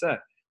Stefano said,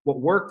 what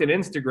worked at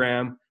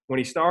Instagram when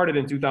he started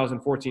in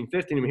 2014,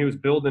 15, when he was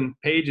building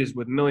pages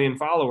with 1 million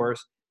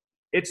followers,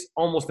 it's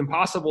almost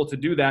impossible to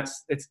do that.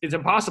 It's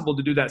impossible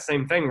to do that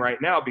same thing right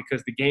now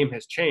because the game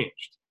has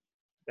changed.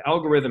 The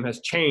algorithm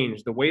has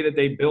changed. The way that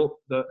they built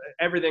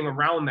everything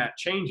around that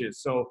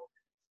changes. So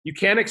you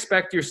can't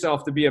expect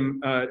yourself to be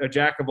a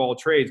jack of all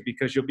trades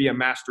because you'll be a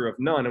master of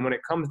none. And when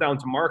it comes down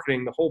to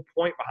marketing, the whole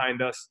point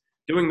behind us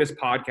doing this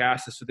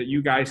podcast is so that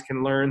you guys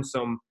can learn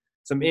some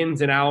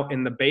ins and outs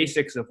and the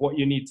basics of what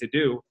you need to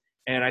do.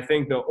 And I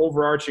think the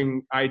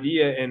overarching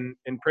idea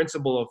and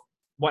principle of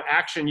what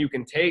action you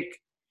can take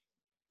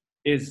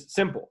is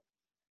simple.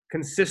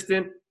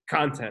 Consistent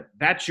content.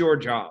 That's your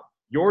job.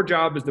 Your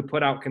job is to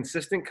put out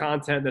consistent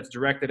content that's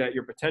directed at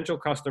your potential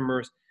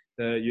customers,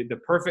 the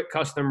perfect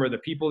customer, the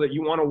people that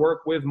you want to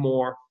work with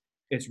more.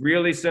 It's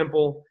really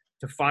simple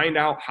to find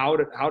out how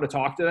to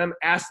talk to them.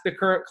 Ask the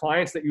current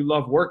clients that you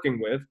love working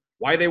with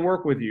why they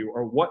work with you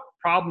or what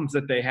problems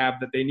that they have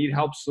that they need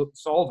help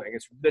solving.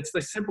 It's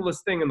the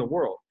simplest thing in the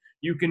world.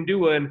 You can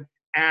do an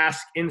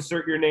ask,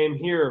 insert your name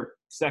here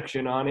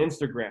section on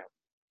Instagram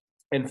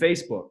and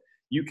Facebook.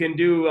 You can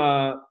do,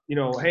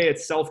 hey,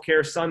 it's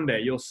Self-Care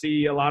Sunday. You'll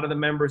see a lot of the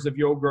members of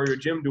Yo Grow Your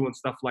Gym doing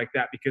stuff like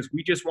that because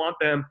we just want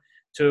them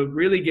to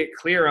really get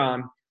clear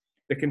on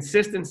the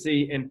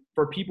consistency and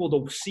for people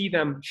to see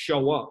them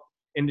show up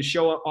and to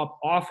show up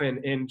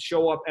often and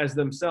show up as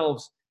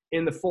themselves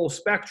in the full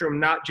spectrum,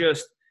 not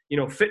just,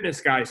 fitness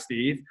guy,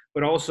 Steve,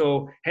 but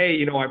also,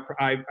 hey,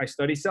 I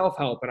study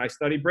self-help and I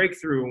study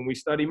breakthrough and we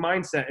study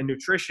mindset and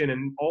nutrition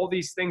and all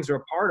these things are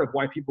a part of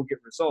why people get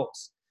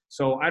results.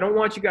 So I don't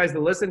want you guys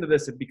to listen to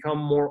this and become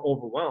more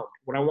overwhelmed.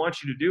 What I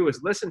want you to do is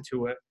listen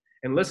to it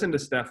and listen to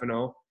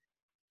Stefano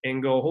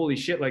and go, holy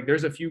shit, like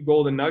there's a few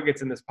golden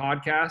nuggets in this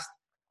podcast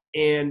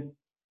and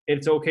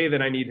it's okay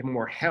that I need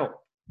more help,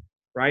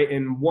 right?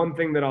 And one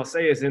thing that I'll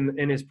say is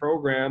in his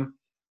program,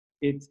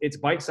 it's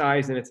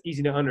bite-sized and it's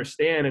easy to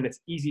understand and it's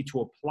easy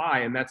to apply.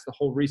 And that's the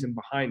whole reason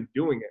behind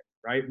doing it,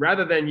 right?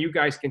 Rather than you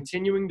guys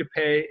continuing to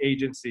pay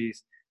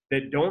agencies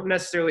that don't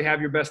necessarily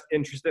have your best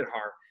interest at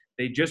heart.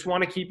 They just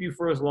want to keep you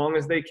for as long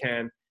as they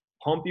can,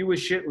 pump you with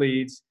shit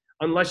leads.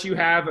 Unless you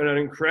have an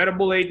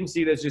incredible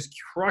agency that's just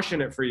crushing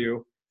it for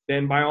you,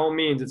 then by all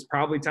means, it's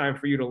probably time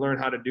for you to learn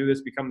how to do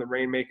this, become the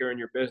rainmaker in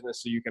your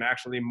business so you can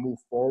actually move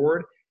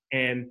forward.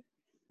 And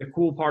the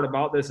cool part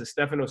about this is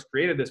Stefano's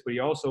created this, but he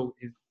also,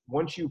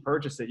 once you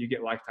purchase it, you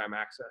get lifetime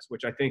access,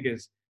 which I think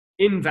is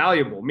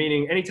invaluable,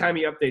 meaning anytime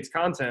he updates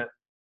content,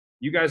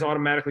 you guys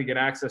automatically get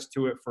access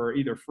to it for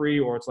either free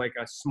or it's like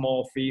a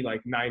small fee,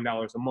 like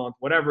 $9 a month,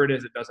 whatever it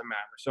is, it doesn't matter.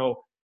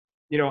 So,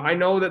 I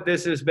know that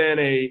this has been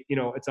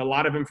it's a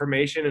lot of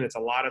information and it's a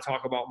lot of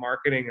talk about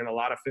marketing and a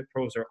lot of fit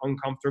pros are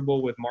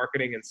uncomfortable with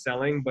marketing and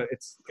selling, but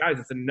it's I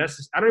don't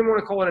even want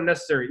to call it a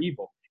necessary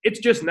evil. It's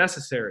just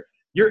necessary.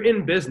 You're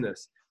in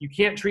business. You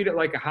can't treat it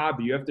like a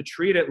hobby. You have to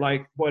treat it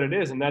like what it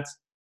is. And that's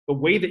the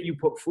way that you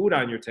put food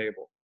on your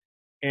table.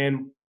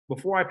 And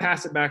before I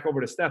pass it back over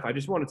to Steph, I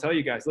just want to tell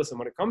you guys, listen,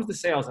 when it comes to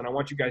sales, and I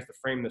want you guys to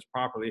frame this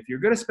properly, if you're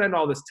going to spend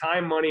all this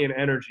time, money, and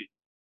energy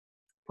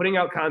putting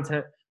out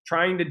content,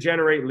 trying to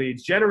generate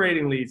leads,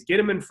 generating leads, get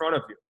them in front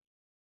of you.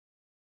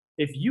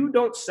 If you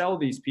don't sell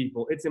these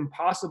people, it's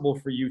impossible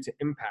for you to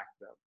impact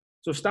them.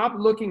 So stop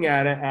looking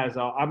at it as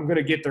I'm going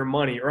to get their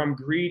money or I'm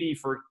greedy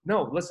for.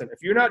 No, listen, if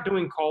you're not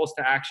doing calls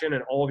to action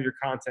and all of your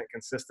content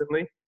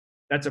consistently,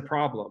 that's a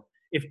problem.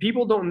 If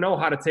people don't know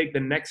how to take the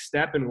next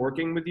step in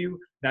working with you,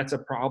 that's a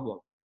problem.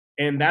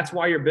 And that's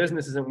why your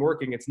business isn't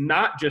working. It's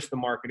not just the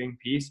marketing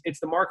piece. It's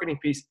the marketing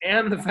piece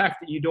and the fact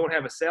that you don't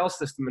have a sales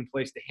system in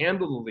place to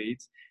handle the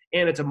leads.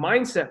 And it's a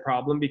mindset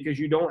problem because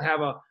you don't have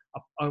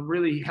a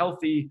really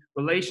healthy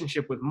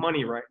relationship with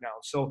money right now.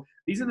 So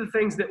these are the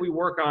things that we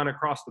work on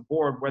across the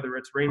board, whether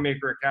it's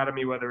Rainmaker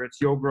Academy, whether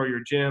it's Yo Grow Your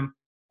Gym.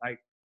 Like,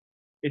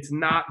 it's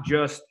not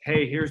just,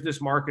 hey, here's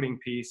this marketing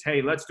piece.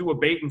 Hey, let's do a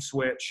bait and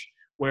switch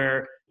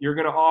where you're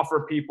going to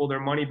offer people their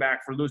money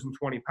back for losing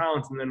 20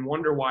 pounds and then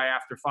wonder why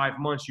after 5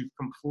 months you've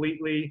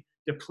completely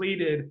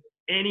depleted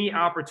any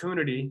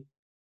opportunity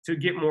to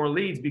get more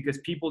leads because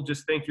people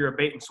just think you're a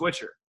bait and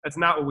switcher. That's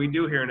not what we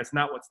do here, and it's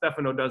not what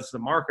Stefano does as a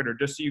marketer,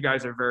 just so you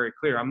guys are very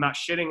clear. I'm not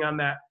shitting on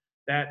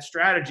that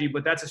strategy,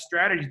 but that's a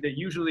strategy that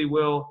usually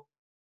will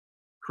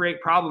create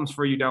problems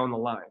for you down the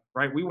line,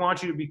 right? We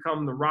want you to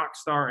become the rock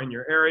star in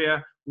your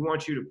area. We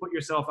want you to put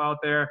yourself out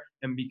there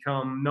and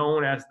become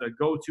known as the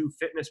go-to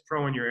fitness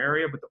pro in your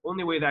area. But the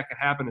only way that could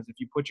happen is if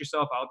you put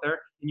yourself out there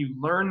and you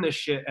learn this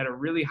shit at a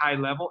really high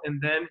level. And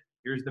then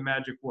here's the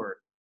magic word: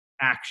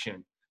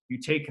 action. You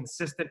take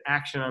consistent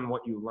action on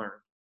what you learn.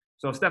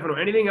 So Stefano,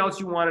 anything else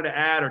you wanted to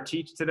add or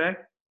teach today?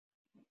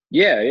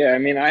 Yeah. I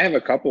mean, I have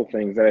a couple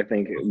things that I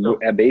think,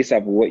 based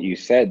off of what you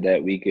said,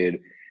 that we could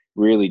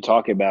really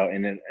talk about.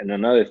 And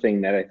another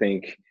thing that I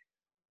think,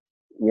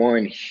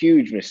 one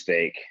huge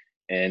mistake,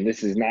 and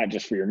this is not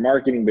just for your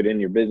marketing, but in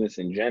your business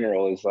in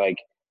general, is like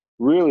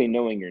really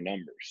knowing your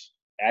numbers.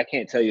 I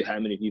can't tell you how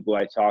many people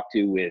I talk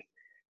to with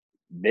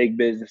big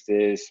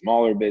businesses,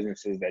 smaller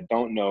businesses that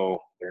don't know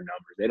their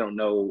numbers. They don't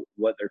know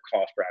what their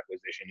cost per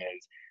acquisition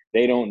is.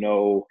 They don't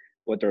know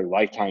what their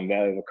lifetime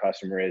value of a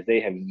customer is.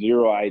 They have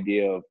zero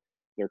idea of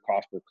their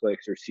cost per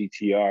clicks or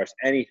CTRs,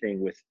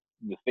 anything with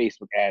the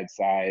Facebook ad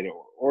side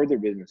or their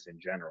business in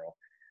general.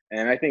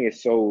 And I think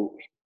it's so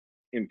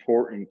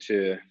important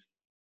to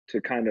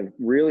kind of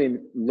really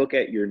look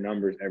at your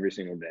numbers every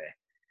single day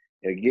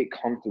and get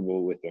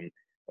comfortable with them.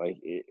 Like,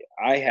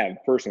 I have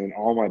personally in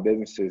all my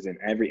businesses and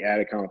every ad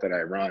account that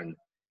I run,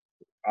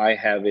 I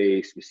have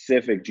a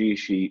specific G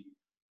sheet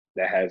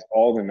that has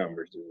all the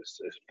numbers. There's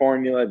this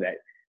formula that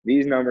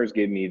these numbers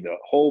give me the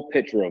whole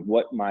picture of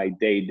what my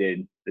day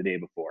did the day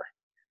before,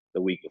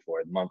 the week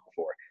before, the month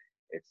before.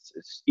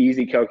 It's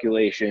easy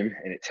calculation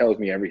and it tells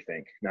me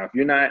everything. Now, if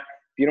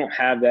you don't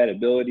have that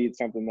ability, it's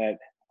something that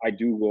I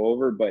do go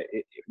over, but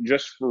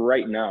just for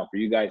right now, for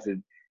you guys,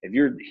 if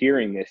you're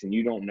hearing this and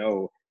you don't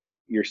know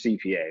your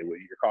CPA,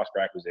 your cost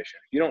per acquisition,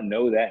 if you don't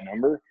know that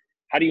number,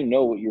 how do you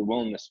know what you're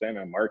willing to spend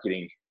on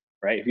marketing,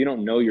 right? If you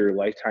don't know your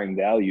lifetime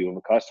value of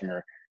a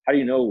customer, how do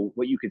you know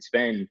what you could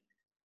spend?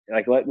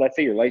 Like, let's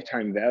say your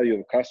lifetime value of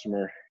a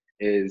customer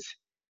is,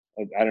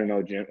 I don't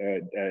know, Jim,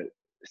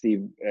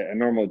 Steve, a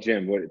normal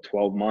gym,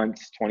 12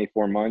 months,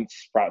 24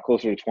 months, probably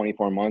closer to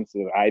 24 months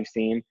that I've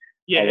seen.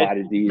 Yeah, a lot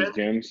of these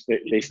gyms,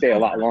 they stay a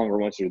lot longer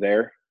once you're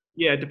there.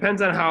 Yeah, it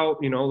depends on how,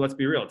 let's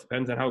be real. It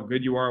depends on how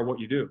good you are at what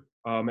you do.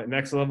 At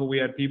Next Level, we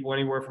had people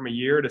anywhere from a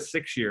year to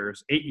 6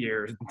 years, 8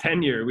 years,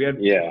 10 years. We had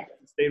people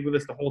who stayed with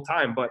us the whole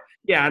time. But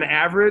yeah, on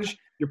average,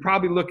 you're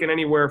probably looking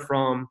anywhere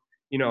from,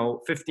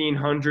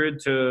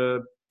 $1,500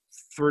 to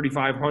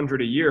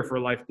 $3,500 a year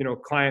for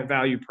client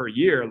value per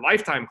year.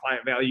 Lifetime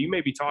client value, you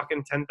may be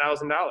talking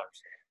 $10,000.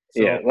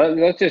 So, yeah,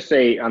 let's just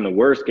say on the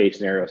worst case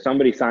scenario,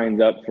 somebody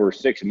signs up for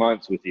 6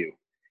 months with you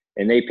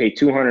and they pay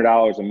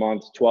 $200 a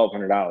month,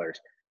 $1,200.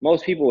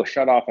 Most people will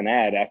shut off an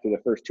ad after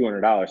the first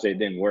 $200. Say it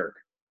didn't work.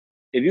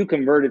 If you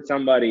converted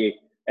somebody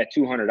at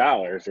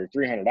 $200 or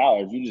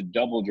 $300, you just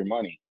doubled your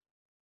money.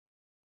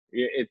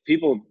 If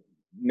people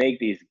make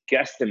these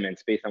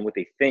guesstimates based on what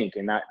they think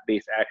and not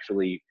based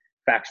actually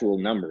factual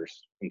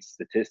numbers and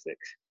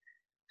statistics.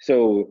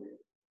 So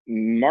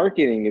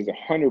marketing is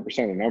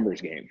 100% a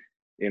numbers game.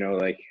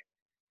 Like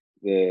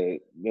the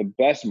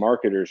best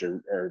marketers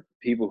are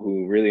people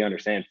who really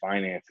understand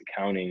finance,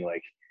 accounting.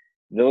 Like,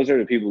 those are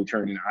the people who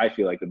turn in, I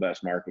feel like, the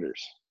best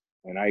marketers.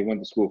 And I went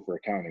to school for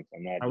accounting. So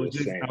I'm not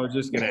saying. I was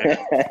just going to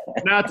ask,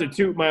 not to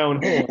toot my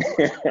own horn.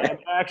 I'm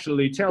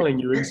actually telling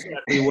you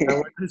exactly what I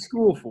went to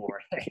school for.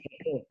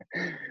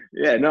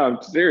 Yeah, no,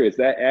 I'm serious.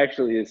 That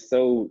actually is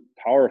so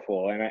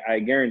powerful. And I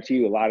guarantee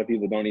you a lot of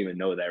people don't even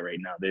know that right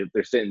now.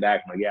 They're sitting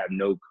back and like, yeah, I have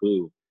no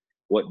clue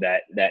what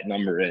that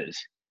number is.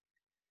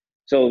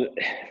 So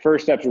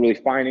first steps are really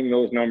finding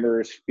those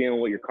numbers, feeling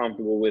what you're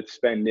comfortable with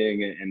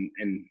spending,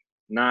 and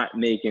not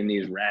making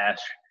these rash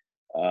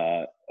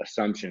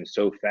assumptions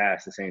so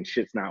fast and saying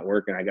shit's not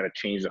working. I got to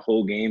change the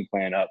whole game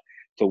plan up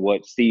to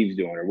what Steve's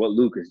doing or what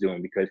Luke is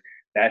doing because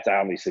that's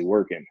obviously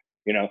working.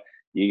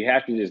 You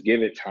have to just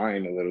give it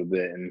time a little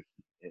bit, and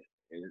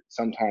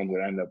sometimes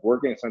it ends up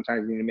working.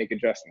 Sometimes you need to make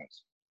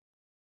adjustments.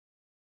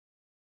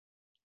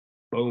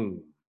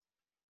 Boom.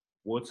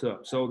 What's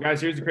up? So, guys,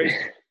 here's the crazy.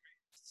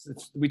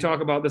 We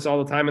talk about this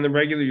all the time in the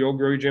regular You'll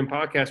Grow Your Gym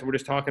podcast. We're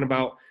just talking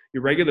about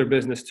your regular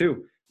business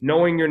too.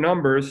 Knowing your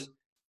numbers.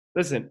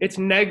 Listen, it's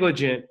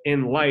negligent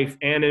in life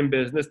and in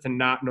business to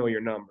not know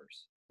your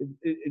numbers.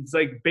 It's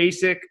like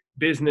basic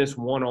business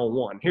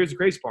 101. Here's the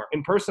crazy part.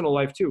 In personal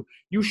life too.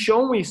 You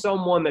show me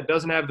someone that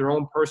doesn't have their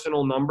own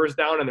personal numbers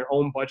down and their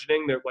own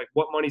budgeting. They're like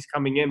what money's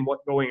coming in, what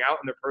going out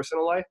in their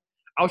personal life.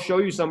 I'll show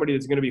you somebody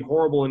that's going to be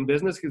horrible in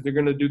business because they're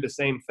going to do the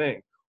same thing.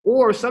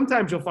 Or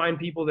sometimes you'll find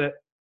people that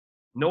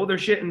know their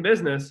shit in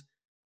business,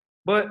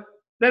 but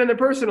then in their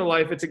personal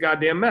life, it's a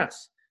goddamn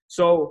mess.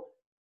 So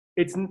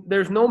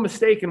there's no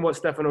mistake in what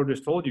Stefano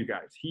just told you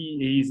guys.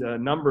 He's a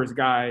numbers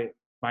guy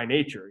by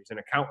nature. He's an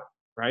accountant,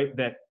 right?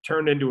 That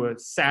turned into a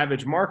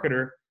savage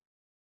marketer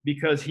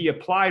because he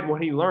applied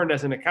what he learned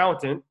as an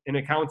accountant in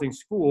accounting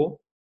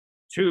school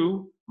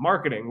to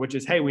marketing, which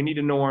is, hey, we need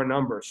to know our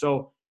numbers.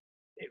 So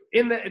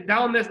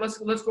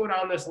let's go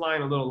down this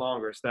line a little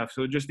longer, Steph.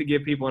 So just to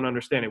give people an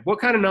understanding, what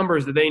kind of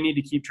numbers do they need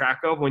to keep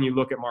track of when you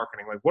look at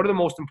marketing? Like, what are the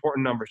most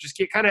important numbers?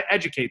 Just kind of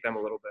educate them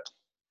a little bit.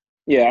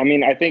 Yeah, I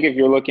mean, I think if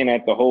you're looking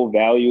at the whole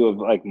value of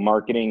like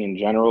marketing in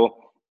general,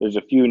 there's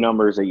a few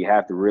numbers that you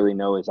have to really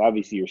know. Is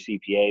obviously your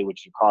CPA,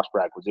 which is your cost per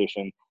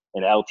acquisition,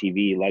 and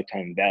LTV,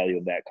 lifetime value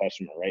of that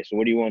customer, right? So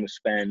what do you want to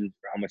spend,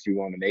 or how much do you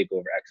want to make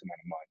over X amount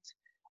of months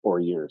or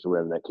years, or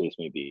whatever that case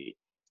may be.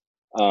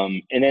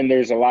 And then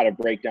there's a lot of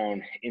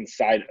breakdown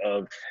inside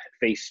of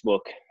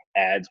Facebook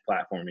ads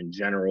platform in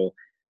general,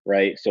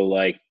 right? So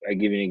like I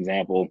give you an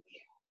example.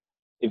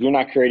 If you're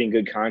not creating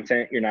good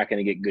content, you're not going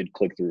to get good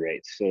click-through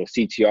rates. So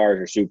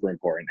CTRs are super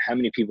important. How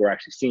many people are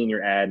actually seeing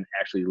your ad and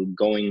actually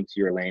going to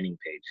your landing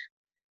page?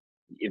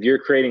 If you're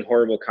creating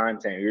horrible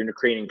content, you're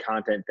creating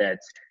content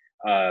that's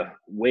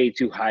way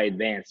too high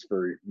advanced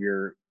for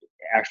your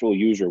actual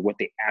user, what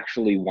they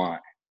actually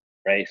want,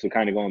 right? So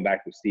kind of going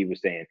back to what Steve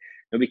was saying,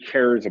 nobody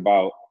cares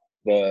about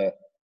the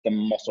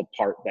muscle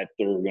part that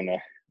the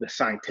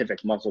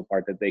scientific muscle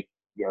part that they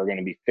are going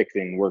to be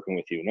fixing, working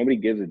with you. Nobody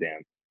gives a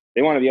damn.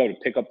 They want to be able to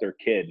pick up their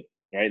kid,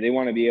 right? They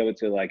want to be able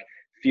to like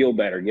feel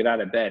better, get out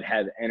of bed,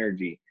 have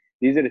energy.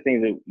 These are the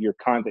things that your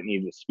content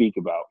needs to speak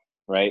about,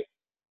 right?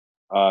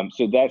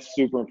 So that's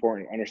super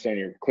important.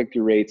 Understanding your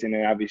click-through rates and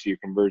then obviously your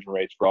conversion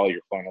rates for all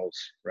your funnels,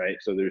 right?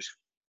 So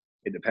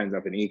it depends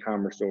on an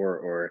e-commerce store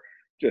or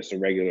just a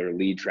regular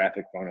lead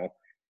traffic funnel.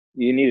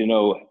 You need to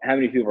know how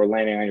many people are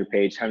landing on your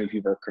page, how many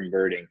people are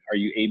converting. Are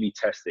you A/B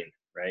testing,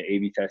 right?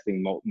 A/B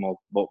testing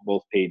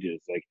both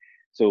pages, like.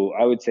 So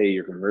I would say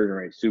your conversion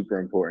rate is super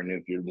important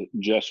if you're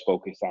just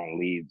focused on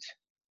leads.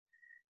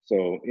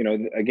 So,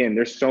 again,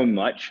 there's so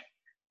much.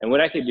 And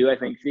what I could do, I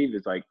think, Steve,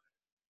 is like,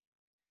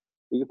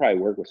 we could probably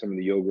work with some of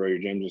the You'll Grow Your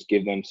Gym, just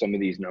give them some of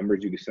these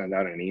numbers you could send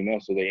out in an email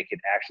so they could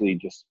actually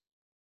just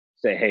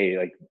say, hey,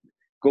 like,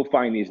 go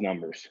find these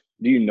numbers.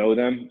 Do you know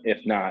them? If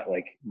not,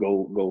 like,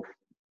 go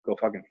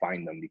fucking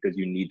find them because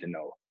you need to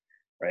know,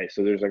 right?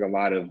 So there's like a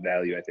lot of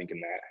value, I think,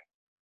 in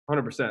that.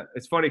 100%.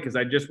 It's funny because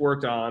I just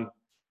worked on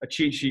a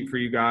cheat sheet for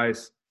you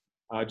guys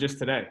just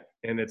today,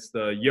 and it's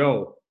the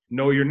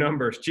know your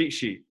numbers cheat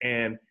sheet.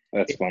 And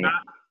that's funny.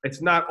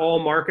 It's not all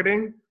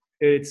marketing.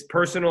 It's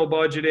personal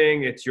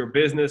budgeting. It's your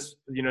business,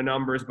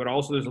 numbers, but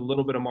also there's a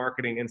little bit of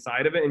marketing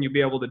inside of it, and you'll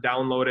be able to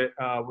download it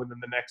within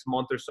the next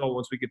month or so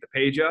once we get the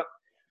page up.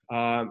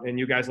 And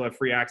you guys will have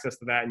free access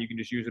to that, and you can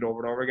just use it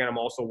over and over again. I'm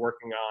also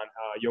working on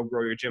You'll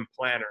Grow Your Gym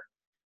Planner,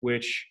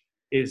 which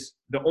is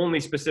the only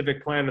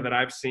specific planner that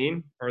I've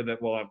seen, or that,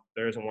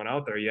 there isn't one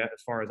out there yet,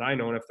 as far as I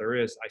know. And if there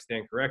is, I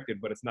stand corrected,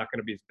 but it's not going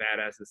to be as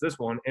badass as this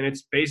one. And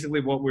it's basically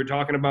what we're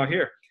talking about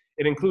here.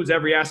 It includes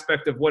every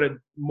aspect of what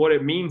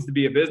it means to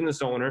be a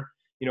business owner.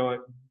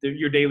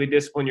 Your daily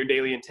discipline, your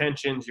daily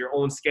intentions, your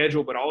own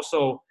schedule, but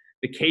also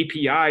the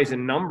KPIs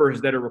and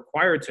numbers that are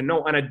required to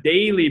know on a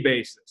daily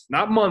basis,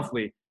 not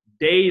monthly,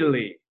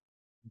 daily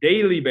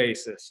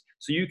basis,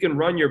 so you can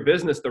run your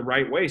business the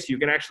right way, so you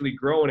can actually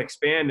grow and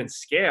expand and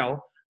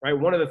scale, right?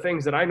 One of the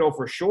things that I know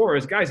for sure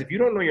is, guys, if you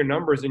don't know your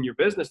numbers in your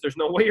business, there's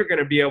no way you're going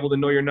to be able to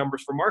know your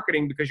numbers for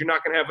marketing because you're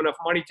not going to have enough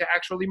money to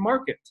actually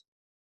market.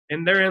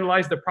 And therein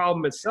lies the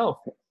problem itself.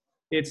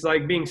 It's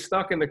like being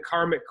stuck in the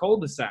karmic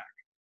cul-de-sac,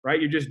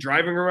 right? You're just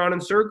driving around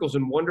in circles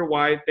and wonder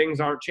why things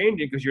aren't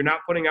changing because you're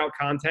not putting out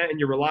content and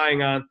you're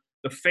relying on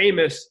the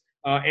famous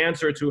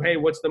answer to, hey,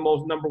 what's the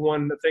most number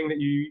one thing that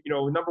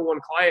number one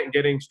client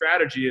getting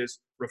strategy is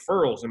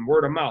referrals and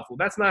word of mouth. Well,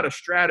 that's not a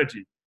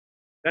strategy.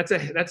 That's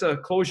a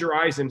close your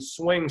eyes and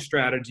swing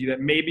strategy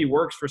that maybe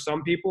works for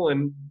some people.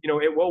 And,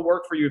 it will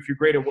work for you if you're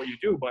great at what you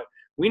do, but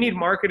we need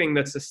marketing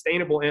that's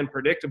sustainable and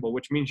predictable,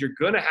 which means you're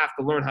going to have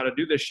to learn how to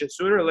do this shit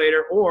sooner or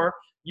later, or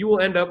you will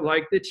end up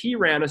like the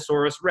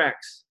Tyrannosaurus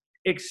Rex,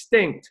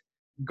 extinct,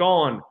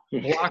 gone,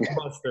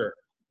 Blockbuster,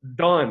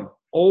 done,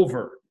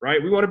 over,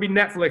 right? We want to be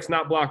Netflix,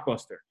 not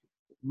Blockbuster.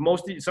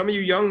 Some of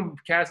you young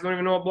cats don't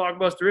even know what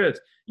Blockbuster is.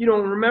 You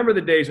don't remember the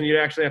days when you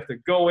actually have to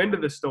go into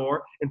the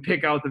store and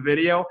pick out the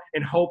video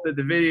and hope that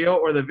the video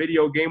or the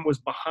video game was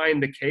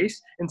behind the case,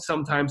 and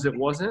sometimes it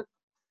wasn't.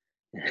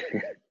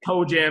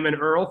 Toe Jam and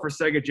Earl for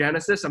Sega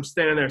Genesis. I'm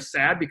standing there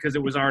sad because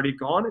it was already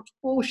gone. It's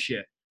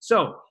bullshit.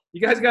 So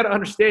you guys got to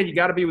understand, you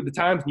got to be with the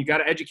times, and you got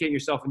to educate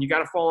yourself, and you got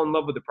to fall in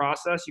love with the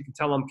process. You can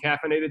tell I'm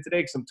caffeinated today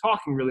because I'm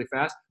talking really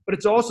fast, but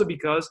it's also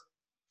because,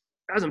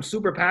 guys, I'm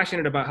super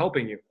passionate about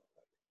helping you.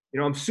 You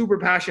know, I'm super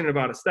passionate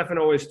about it.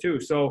 Stefano is too.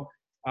 So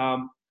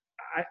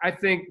I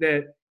think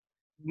that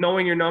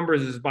knowing your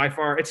numbers is by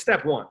far, it's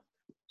step one.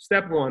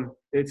 Step one.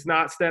 It's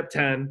not step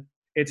 10.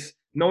 It's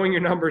knowing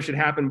your numbers should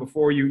happen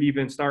before you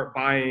even start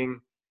buying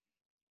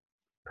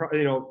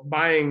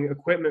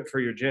equipment for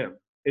your gym.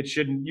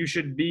 You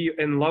should be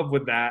in love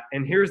with that.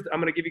 And I'm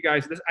going to give you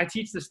guys this. I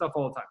teach this stuff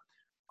all the time.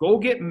 Go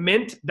get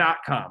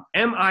mint.com,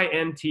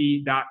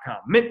 mint.com,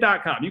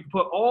 mint.com. You can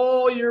put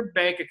all your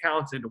bank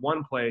accounts into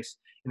one place,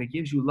 and it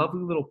gives you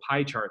lovely little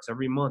pie charts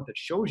every month that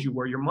shows you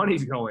where your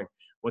money's going,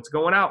 what's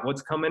going out,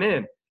 what's coming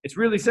in. It's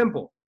really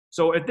simple.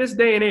 So at this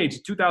day and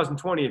age,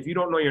 2020, if you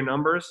don't know your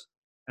numbers,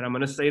 and I'm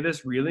going to say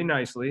this really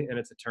nicely, and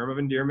it's a term of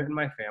endearment in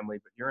my family,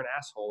 but you're an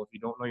asshole if you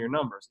don't know your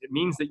numbers. It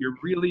means that you're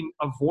really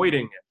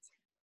avoiding it.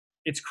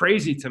 It's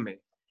crazy to me.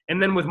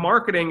 And then with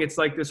marketing, it's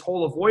like this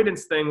whole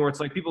avoidance thing where it's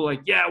like people are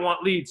like, yeah, I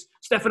want leads.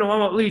 Stefano, I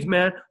want leads,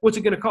 man. What's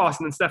it going to cost?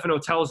 And then Stefano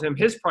tells him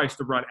his price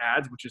to run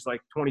ads, which is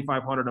like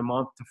 $2,500 a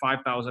month to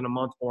 $5,000 a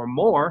month or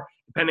more,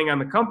 depending on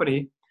the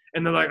company.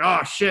 And they're like,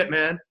 oh, shit,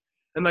 man.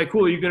 And like,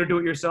 cool, are you going to do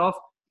it yourself?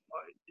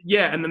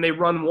 Yeah. And then they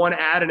run one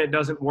ad and it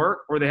doesn't work,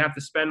 or they have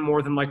to spend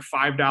more than like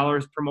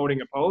 $5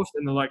 promoting a post.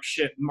 And they're like,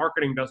 shit,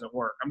 marketing doesn't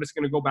work. I'm just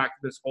going to go back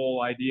to this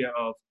whole idea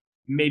of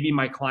maybe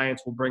my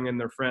clients will bring in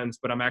their friends,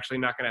 but I'm actually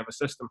not going to have a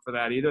system for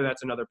that either.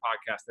 That's another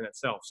podcast in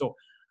itself. So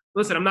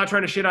listen, I'm not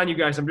trying to shit on you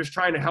guys. I'm just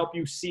trying to help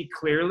you see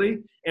clearly,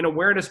 and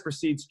awareness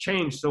precedes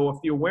change. So if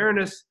the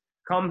awareness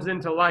comes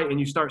into light and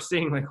you start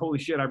seeing like, holy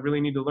shit, I really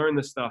need to learn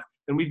this stuff,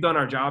 then we've done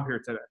our job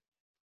here today.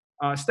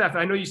 Steph,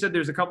 I know you said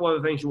there's a couple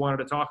other things you wanted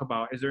to talk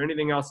about. Is there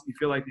anything else you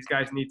feel like these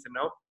guys need to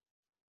know?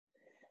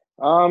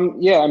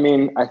 Yeah, I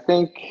mean, I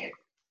think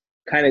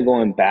kind of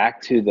going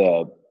back to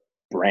the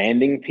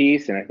branding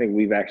piece, and I think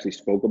we've actually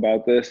spoke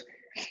about this.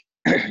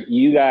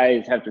 You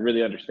guys have to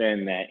really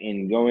understand that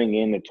in going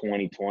into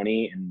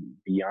 2020 and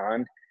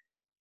beyond,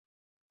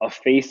 a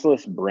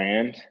faceless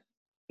brand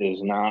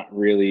is not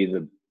really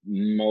the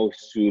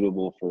most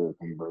suitable for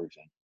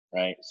conversion,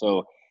 right?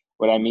 So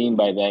what I mean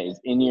by that is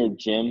in your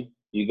gym,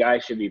 you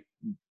guys should be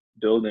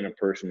building a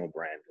personal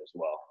brand as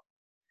well,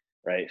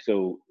 right?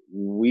 So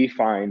we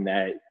find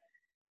that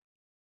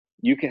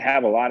you can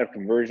have a lot of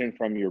conversion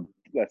from your,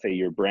 let's say,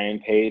 your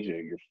brand page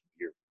or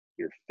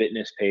your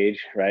fitness page,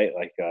 right?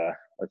 Like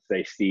let's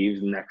say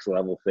Steve's Next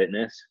Level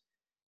Fitness,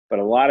 but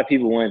a lot of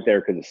people went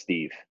there because of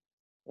Steve,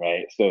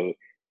 right? So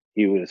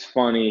he was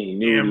funny, he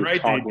knew what he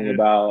was talking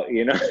about,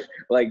 you know,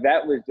 like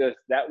that was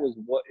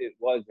what it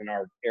was in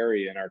our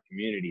area, in our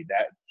community.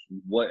 That's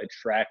what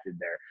attracted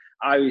there.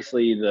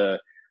 Obviously the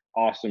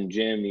awesome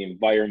gym, the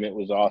environment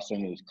was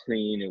awesome, it was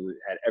clean,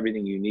 had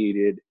everything you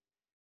needed,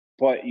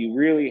 but you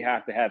really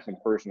have to have some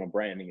personal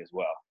branding as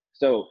well.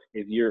 So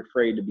if you're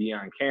afraid to be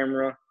on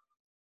camera,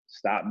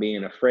 stop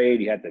being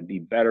afraid. You have to be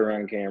better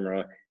on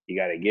camera. You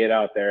got to get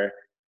out there.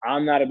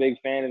 I'm not a big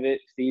fan of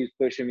it. Steve's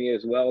pushing me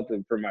as well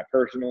for my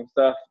personal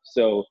stuff.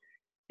 So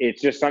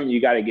it's just something you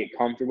got to get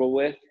comfortable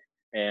with.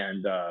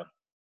 And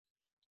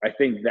I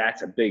think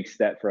that's a big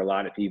step for a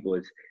lot of people.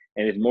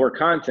 And it's more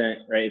content,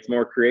 right? It's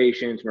more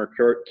creation, it's more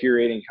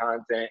curating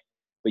content,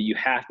 but you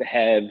have to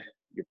have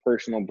your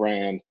personal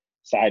brand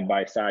side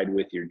by side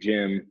with your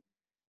gym.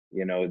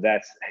 You know,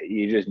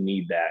 you just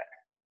need that.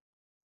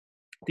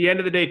 At the end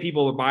of the day,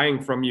 people are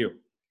buying from you. I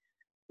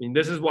mean,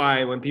 this is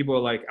why when people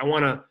are like, I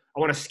want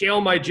to scale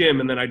my gym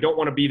and then I don't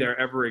want to be there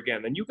ever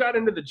again. Then you got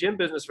into the gym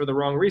business for the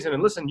wrong reason.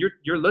 And listen,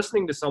 you're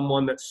listening to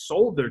someone that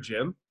sold their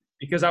gym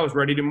because I was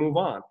ready to move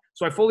on.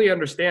 So I fully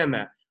understand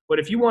that. But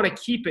if you want to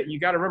keep it, you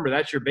got to remember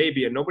that's your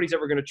baby, and nobody's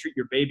ever going to treat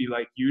your baby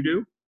like you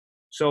do.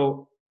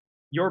 So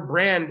your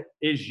brand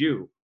is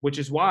you, which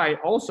is why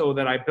also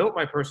that I built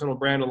my personal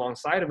brand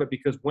alongside of it,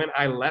 because when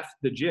I left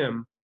the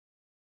gym,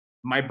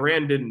 my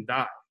brand didn't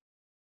die.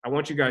 I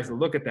want you guys to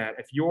look at that.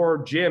 If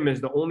your gym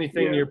is the only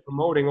thing you're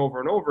promoting over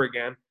and over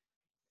again,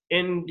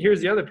 and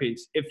here's the other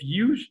piece.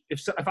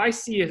 If I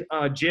see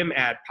a gym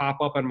ad pop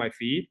up on my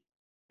feed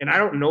and I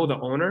don't know the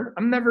owner,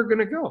 I'm never going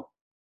to go.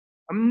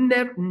 I'm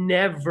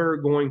never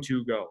going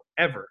to go,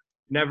 ever.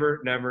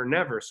 Never, never,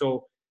 never.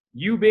 So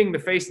you being the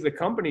face of the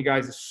company,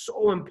 guys, is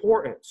so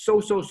important.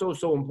 So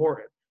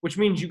important, which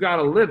means you got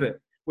to live it,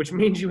 which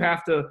means you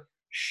have to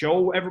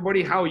show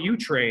everybody how you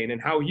train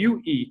and how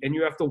you eat, and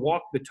you have to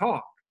walk the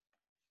talk.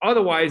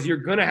 Otherwise, you're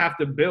going to have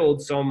to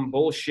build some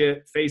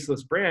bullshit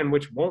faceless brand,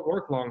 which won't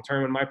work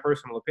long-term in my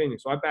personal opinion.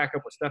 So I back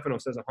up what Stefano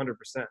says 100%.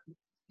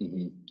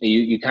 Mm-hmm.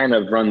 You kind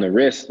of run the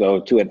risk, though,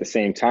 too, at the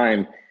same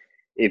time.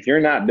 If you're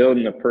not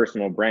building a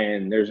personal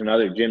brand, there's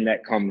another gym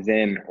that comes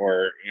in,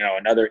 or, you know,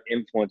 another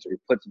influencer who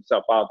puts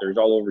himself out there. He's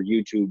all over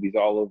YouTube. He's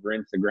all over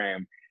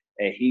Instagram.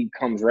 And he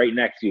comes right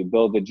next to you,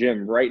 builds a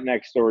gym right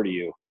next door to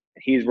you.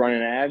 He's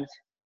running ads.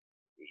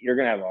 You're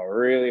going to have a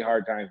really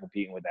hard time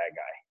competing with that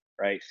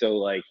guy, right? So,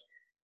 like,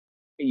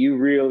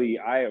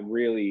 I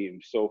really am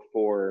so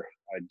for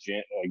a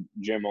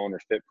gym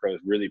owners, fit pros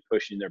really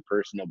pushing their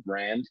personal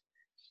brand.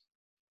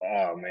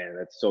 Oh man,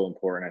 that's so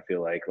important. I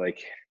feel like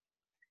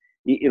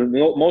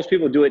most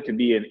people do it to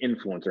be an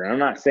influencer. I'm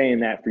not saying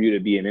that for you to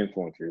be an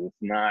influencer.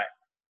 It's not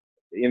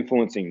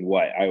influencing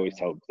what I always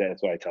tell.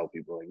 That's what I tell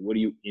people. Like, what are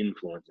you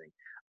influencing?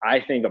 I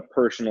think a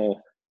personal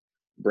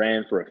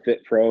brand for a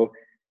fit pro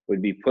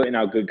would be putting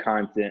out good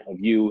content of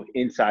you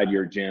inside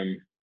your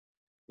gym.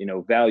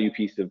 Value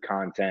piece of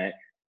content.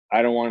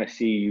 I don't want to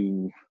see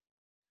you,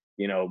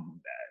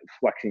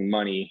 flexing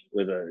money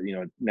with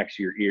next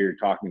to your ear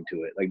talking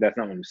to it. Like, that's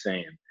not what I'm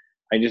saying.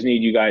 I just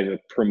need you guys to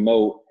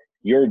promote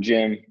your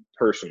gym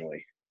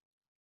personally,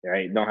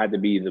 right? It don't have to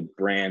be the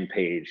brand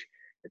page.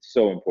 It's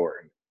so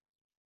important.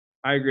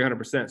 I agree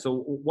 100%. So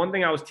one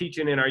thing I was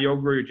teaching in our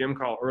Yoga Grow Your Gym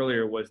call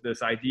earlier was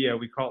this idea.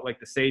 We call it like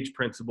the SAGE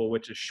principle,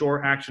 which is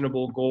short,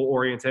 actionable,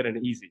 goal-oriented,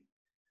 and easy.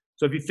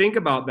 So if you think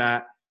about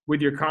that with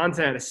your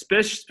content,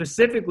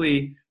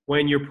 specifically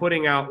when you're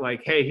putting out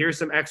like, hey, here's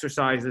some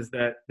exercises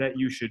that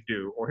you should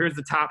do, or here's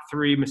the top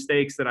 3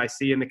 mistakes that I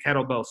see in the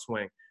kettlebell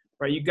swing,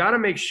 right? You got to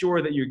make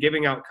sure that you're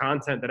giving out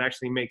content that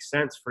actually makes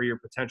sense for your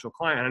potential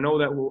client. And I know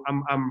that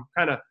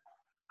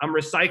I'm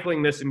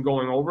recycling this and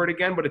going over it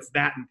again, but it's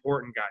that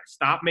important, guys.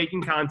 Stop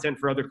making content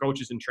for other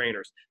coaches and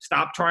trainers.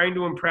 Stop trying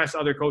to impress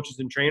other coaches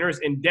and trainers,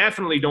 and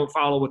definitely don't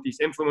follow what these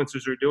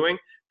influencers are doing,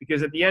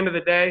 because at the end of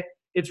the day,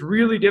 it's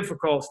really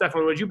difficult.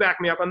 Stefan, would you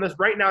back me up on this?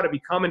 Right now, to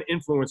become an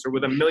influencer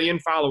with 1 million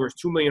followers,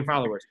 2 million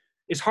followers,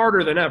 is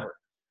harder than ever.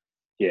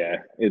 Yeah,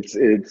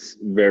 it's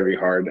very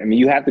hard. I mean,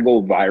 you have to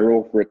go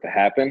viral for it to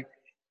happen,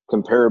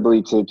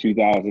 comparably to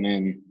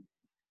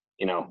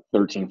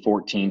 2013,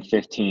 14,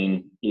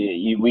 15.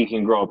 We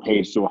can grow a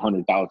page to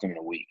 100,000 in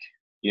a week.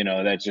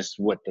 That's just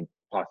what the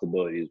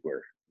possibilities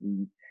were.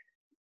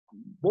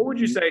 What would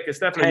you say? Because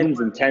Stefan,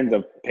 tens and tens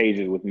of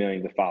pages with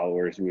millions of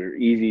followers were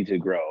easy to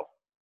grow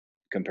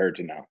compared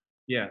to now.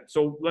 Yeah.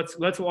 So let's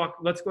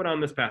go down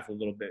this path a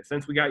little bit.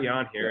 Since we got you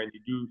on here, and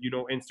you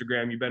do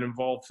Instagram, you've been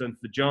involved since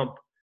the jump.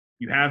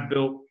 You have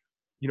built,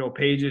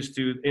 pages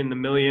in the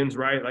millions,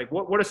 right? Like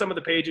what are some of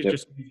the pages,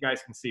 just so you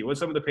guys can see? What's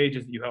some of the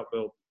pages that you helped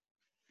build?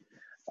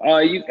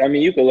 You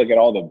can look at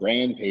all the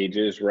brand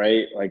pages,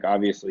 right? Like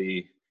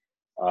obviously,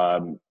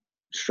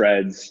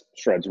 Shreds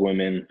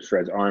Women,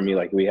 Shreds Army.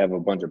 Like we have a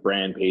bunch of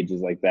brand pages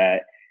like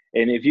that.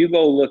 And if you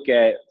go look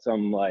at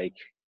some like,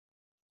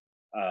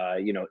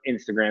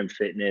 Instagram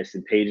fitness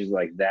and pages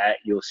like that,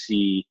 you'll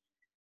see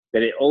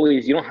that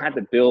you don't have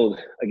to build,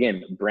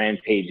 again, brand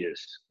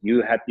pages.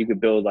 You could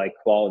build like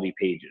quality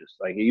pages.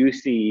 Like you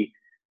see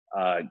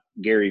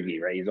Gary Vee,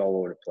 right? He's all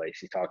over the place.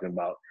 He's talking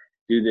about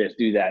do this,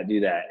 do that,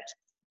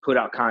 put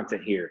out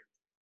content here,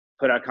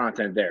 put out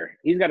content there.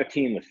 He's got a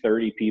team of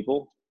 30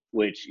 people,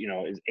 which,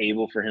 is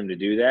able for him to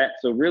do that.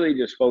 So really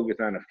just focus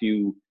on a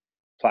few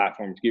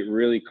platforms, get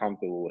really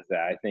comfortable with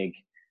that. I think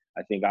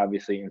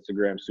obviously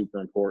Instagram is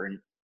super important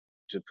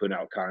to put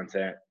out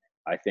content.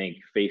 I think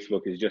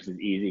Facebook is just as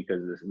easy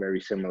because it's very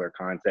similar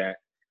content.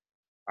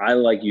 I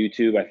like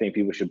YouTube. I think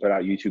people should put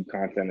out YouTube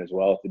content as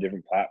well. It's a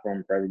different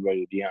platform for everybody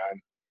to be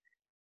on.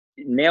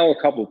 Nail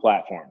a couple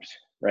platforms,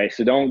 right?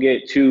 So don't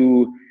get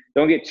too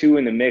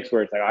in the mix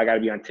where it's like, I got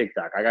to be on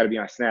TikTok. I got to be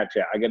on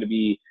Snapchat. I got to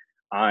be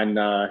on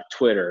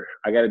Twitter.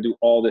 I got to do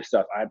all this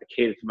stuff. I have to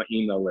cater to my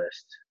email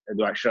list.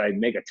 Should I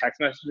make a text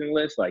messaging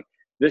list? Like,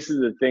 this is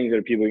the things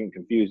that people get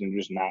confused and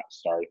just not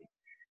starting.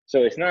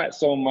 So it's not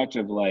so much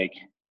of like,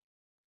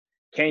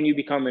 can you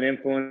become an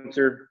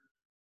influencer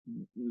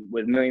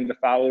with millions of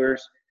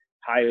followers?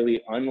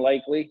 Highly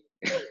unlikely.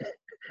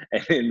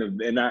 and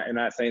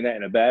not saying that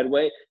in a bad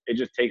way. It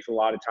just takes a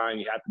lot of time.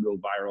 You have to go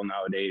viral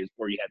nowadays,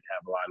 or you have to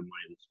have a lot of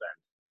money to spend.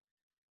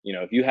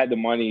 If you had the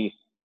money,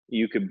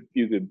 you could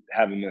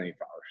have 1 million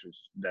followers.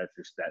 That's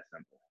just that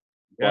simple.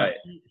 But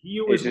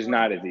it's just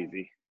not as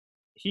easy.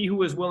 He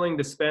who is willing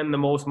to spend the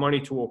most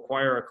money to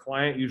acquire a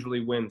client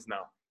usually wins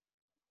now.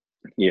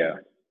 Yeah.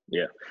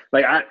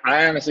 Like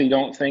I honestly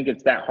don't think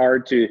it's that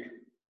hard to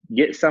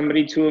get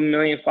somebody to 1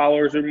 million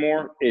followers or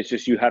more. It's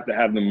just you have to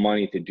have the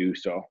money to do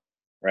so,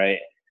 right?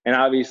 And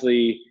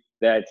obviously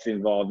that's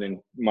involved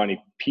in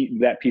money.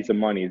 That piece of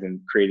money is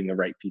in creating the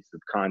right piece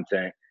of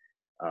content,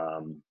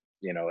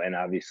 and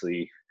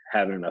obviously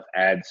having enough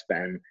ad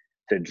spend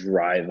to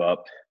drive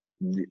up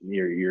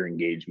your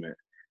engagement,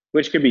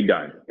 which could be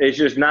done.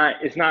 It's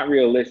not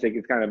realistic.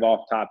 It's kind of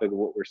off topic of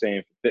what we're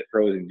saying for fit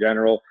pros in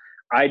general.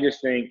 I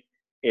just think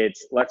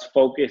let's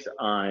focus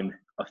on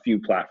a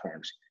few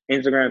platforms.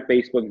 Instagram,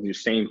 Facebook is the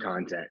same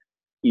content.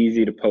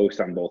 Easy to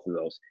post on both of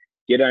those.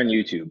 Get on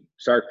YouTube.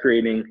 Start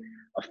creating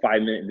a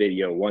 5-minute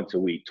video once a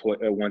week,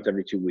 once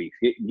every 2 weeks.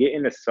 Get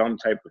into some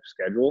type of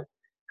schedule,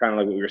 kind of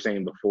like what we were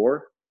saying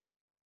before,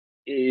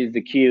 is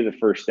the key to the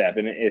first step.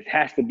 And it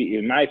has to be,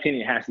 in my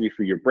opinion, it has to be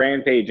for your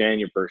brand page and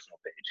your personal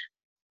page.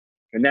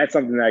 And that's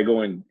something that I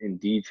go in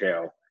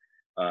detail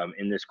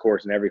in this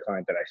course and every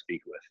client that I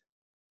speak with,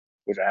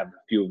 which I have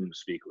a few of them to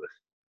speak with.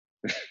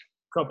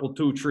 Couple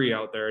 2 tree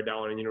out there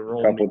down in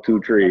Couple 2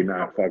 tree,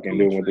 not fucking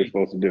doing what they're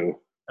supposed to do.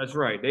 That's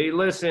right. They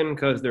listen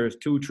because there's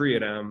 2, 3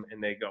 of them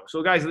and they go.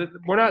 So guys,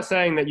 we're not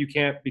saying that you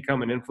can't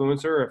become an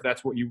influencer if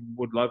that's what you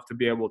would love to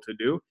be able to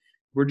do.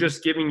 We're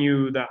just giving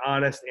you the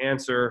honest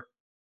answer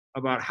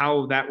about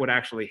how that would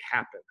actually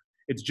happen.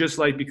 It's just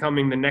like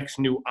becoming the next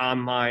new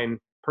online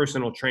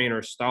personal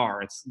trainer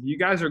star. It's you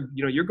guys are,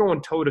 you're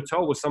going toe to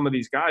toe with some of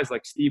these guys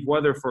like Steve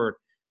Weatherford,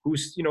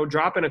 who's,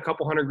 dropping a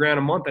couple $100,000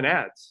 a month in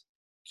ads.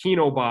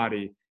 Kino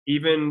Body,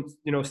 even,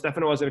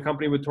 Stefano has a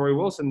company with Tori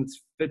Wilson,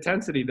 it's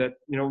Fitensity that,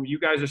 you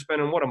guys are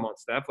spending what a month,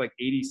 Steph? Like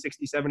 80,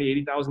 60,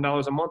 70,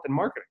 $80,000 a month in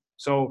marketing.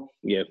 So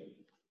yeah,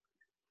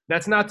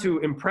 that's not to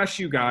impress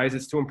you guys.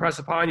 It's to impress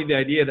upon you the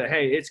idea that,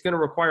 hey, it's going to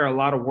require a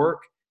lot of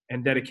work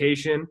and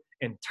dedication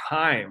and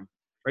time,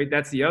 right?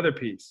 That's the other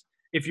piece.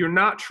 If you're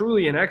not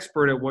truly an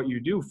expert at what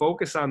you do,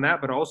 focus on that,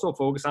 but also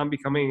focus on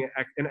becoming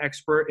an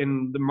expert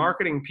in the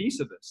marketing piece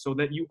of this so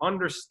that you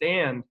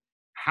understand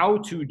how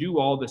to do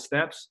all the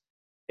steps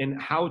and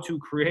how to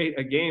create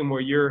a game where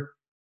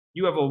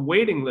you have a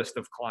waiting list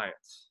of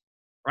clients,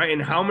 right?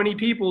 And how many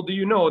people do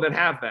you know that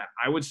have that?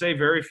 I would say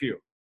very few.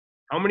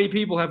 How many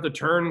people have to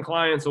turn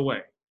clients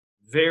away?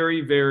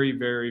 Very, very,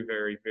 very,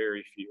 very,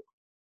 very few.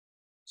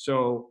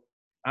 So,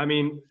 I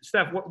mean,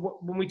 Steph,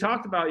 when we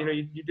talked about,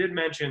 you did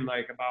mention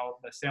like about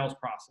the sales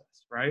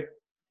process, right?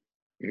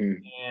 mm-hmm.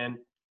 And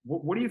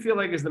what do you feel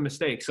like is the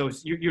mistake? So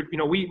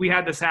we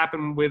had this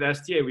happen with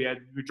STA.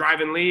 We're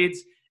driving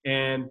leads,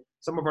 and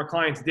some of our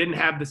clients didn't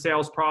have the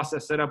sales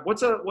process set up.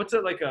 What's a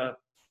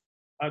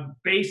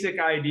basic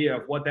idea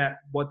of what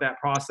that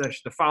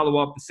process, the follow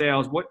up, the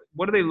sales, what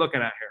are they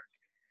looking at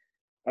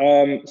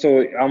here?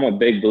 So I'm a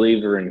big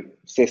believer in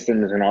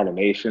systems and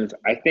automations.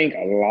 I think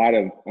a lot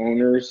of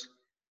owners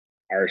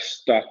are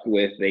stuck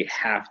with they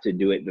have to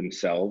do it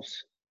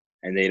themselves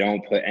and they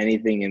don't put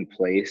anything in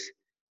place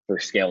for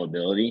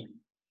scalability.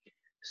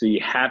 So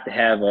you have to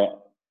have a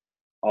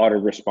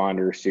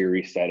autoresponder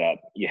series set up.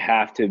 You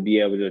have to be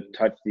able to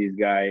touch these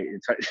guys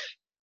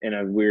in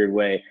a weird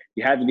way.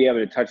 You have to be able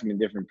to touch them in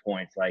different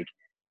points. Like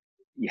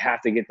you have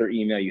to get their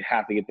email, you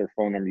have to get their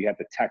phone number, you have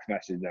to text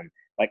message them.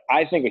 Like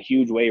I think a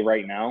huge way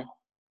right now,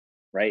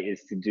 right,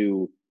 is to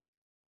do,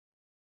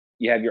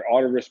 you have your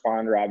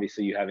autoresponder,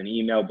 obviously you have an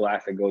email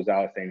blast that goes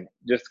out saying,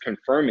 just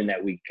confirming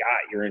that we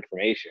got your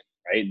information,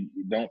 right?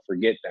 Don't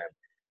forget them.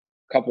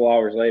 A couple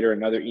hours later,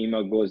 another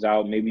email goes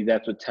out. Maybe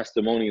that's with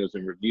testimonials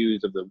and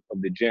reviews of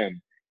the gym,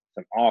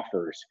 some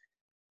offers.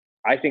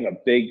 I think a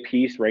big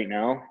piece right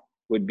now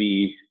would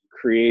be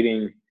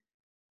creating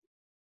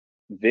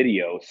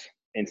videos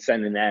and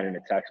sending that in a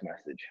text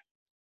message.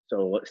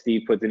 So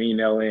Steve puts an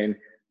email in,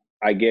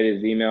 I get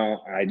his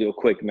email, and I do a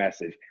quick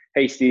message.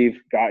 Hey,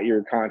 Steve, got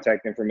your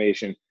contact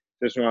information.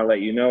 Just want to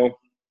let you know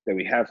that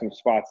we have some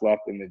spots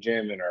left in the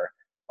gym in our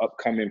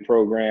upcoming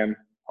program.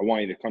 I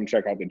want you to come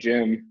check out the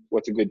gym.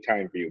 What's a good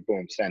time for you?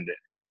 Boom, send it.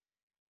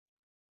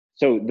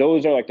 So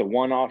those are like the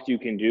one-offs you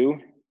can do.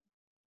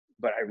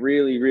 But I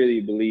really,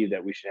 really believe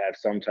that we should have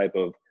some type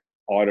of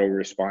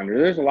autoresponder.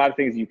 There's a lot of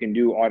things you can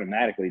do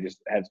automatically, just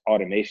as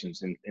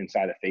automations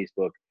inside of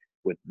Facebook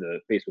with the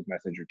Facebook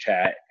Messenger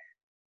chat,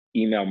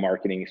 email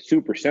marketing. It's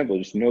super simple,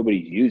 just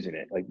nobody's using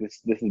it. Like this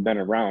has been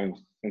around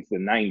since the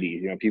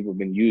 90s. People have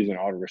been using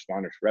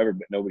autoresponders forever,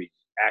 but nobody's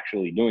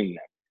actually doing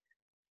them.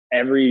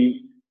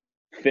 Every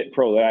fit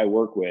pro that I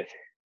work with,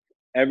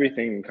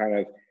 everything kind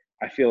of,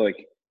 I feel like,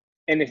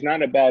 and it's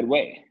not a bad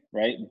way,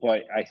 right?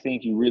 But I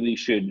think you really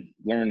should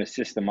learn to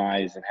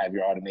systemize and have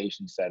your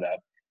automation set up.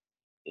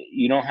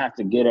 You don't have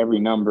to get every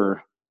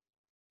number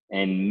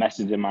and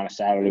message them on a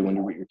Saturday when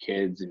you're with your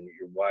kids and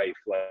your wife.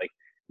 Like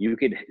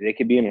they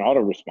could be in an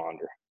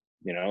autoresponder,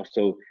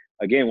 So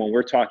again, when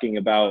we're talking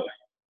about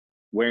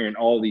wearing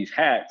all these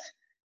hats,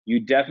 you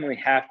definitely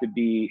have to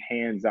be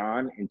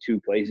hands-on in two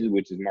places,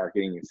 which is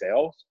marketing and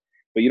sales,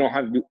 but you don't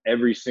have to do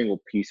every single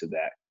piece of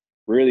that.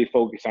 Really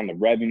focus on the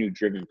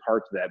revenue-driven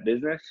parts of that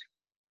business,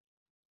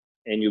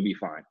 and you'll be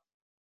fine.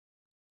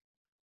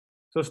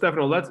 So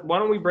Stefano, why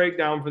don't we break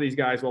down for these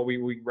guys while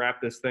we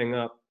wrap this thing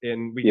up,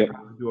 and we can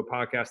do a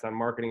podcast on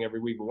marketing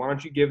every week. But why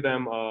don't you give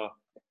them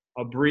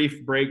a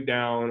brief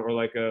breakdown or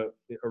like a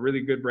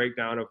really good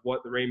breakdown of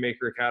what the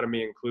Rainmaker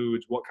Academy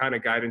includes, what kind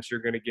of guidance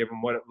you're going to give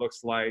them, what it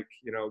looks like,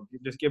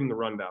 just give them the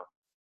rundown.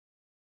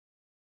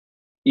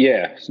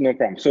 Yeah, it's no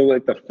problem. So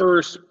like the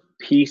first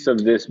piece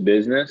of this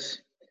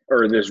business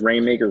or this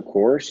Rainmaker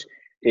course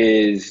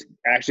is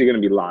actually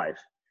going to be live.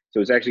 So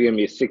it's actually going to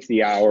be a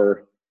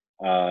 60-hour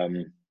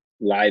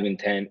live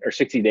intent or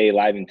 60-day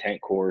live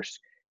intent course.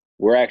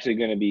 We're actually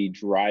going to be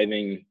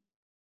driving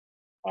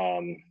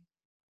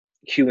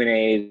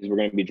Q&As. We're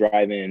going to be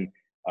driving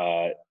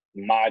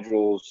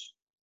modules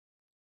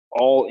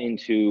all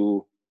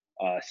into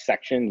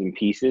sections and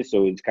pieces.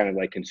 So it's kind of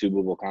like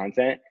consumable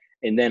content.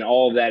 And then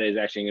all of that is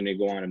actually going to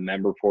go on a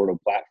member portal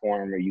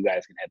platform where you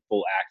guys can have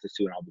full access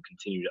to, and I'll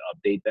continue to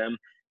update them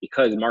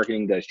because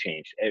marketing does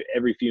change.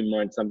 Every few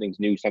months, something's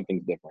new,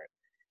 something's different.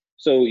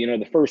 So,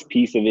 the first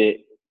piece of it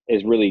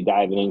is really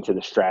diving into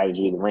the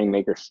strategy, the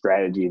Rainmaker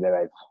strategy that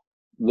I've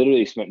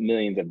literally spent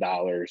millions of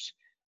dollars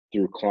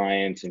through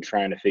clients and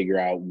trying to figure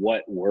out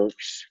what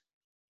works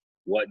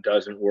what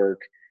doesn't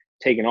work,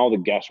 taking all the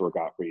guesswork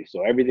out for you.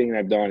 So everything that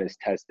I've done is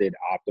tested,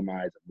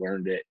 optimized, I've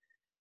learned it.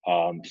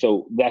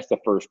 So that's the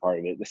first part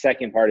of it. The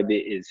second part of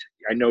it is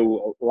I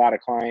know a lot of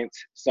clients,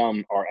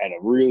 some are at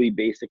a really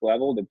basic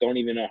level that don't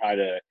even know how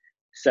to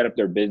set up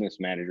their business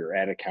manager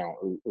ad account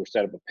or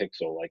set up a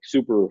pixel, like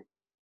super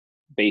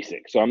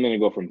basic. So I'm going to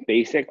go from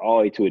basic all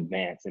the way to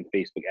advanced in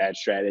Facebook ad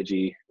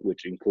strategy,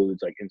 which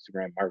includes like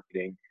Instagram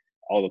marketing,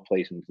 all the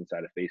placements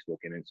inside of Facebook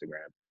and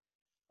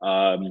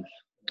Instagram.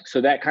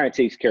 So that kind of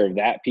takes care of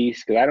that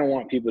piece, because I don't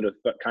want people to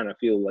kind of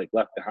feel like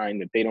left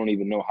behind, that they don't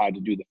even know how to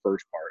do the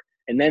first part,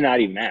 and then not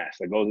even ask,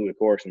 like go through the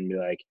course and be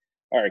like,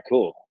 all right,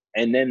 cool.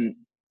 And then,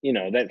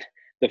 that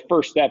the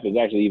first step is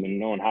actually even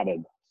knowing how to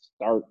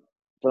start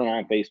turn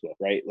on Facebook,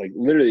 right? Like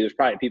literally there's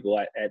probably people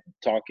at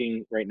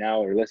talking right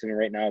now or listening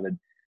right now that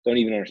don't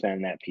even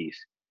understand that piece.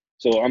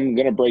 So I'm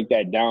going to break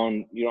that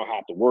down. You don't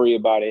have to worry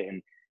about it.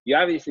 And you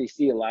obviously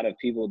see a lot of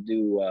people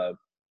do,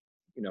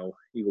 you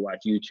can watch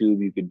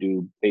YouTube, you could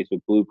do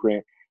Facebook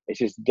Blueprint. It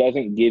just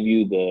doesn't give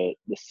you the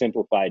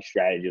simplified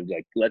strategy of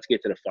like, let's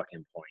get to the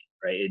fucking point,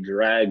 right? It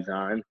drags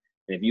on.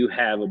 And if you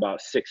have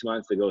about 6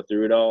 months to go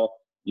through it all,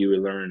 you would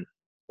learn.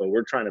 But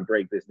we're trying to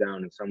break this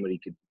down and somebody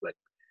could like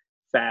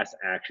fast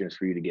actions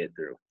for you to get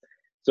through.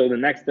 So the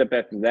next step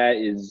after that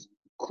is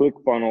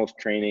ClickFunnels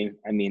training.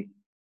 I mean,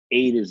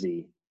 A to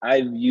Z.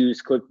 I've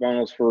used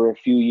ClickFunnels for a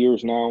few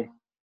years now,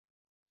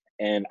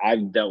 and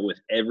I've dealt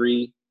with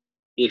every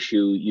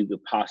issue you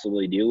could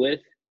possibly deal with.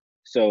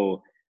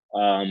 So,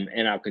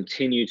 and I'll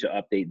continue to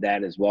update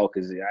that as well,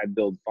 because I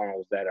build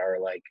funnels that are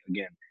like,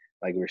 again,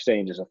 like we were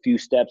saying, just a few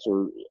steps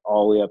or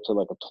all the way up to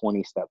like a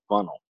 20-step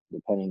funnel,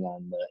 depending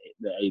on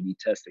the A/B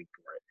testing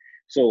for it.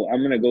 So I'm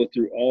going to go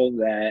through all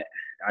that.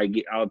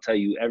 I'll tell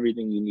you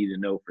everything you need to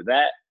know for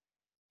that.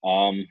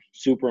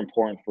 Super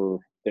important for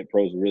Fit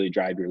Pros to really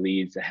drive your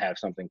leads, to have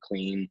something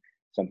clean,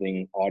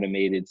 something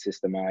automated,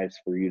 systemized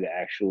for you to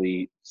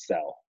actually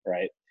sell,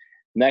 right?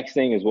 Next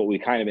thing is what we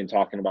kind of been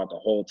talking about the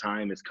whole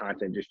time, is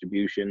content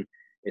distribution.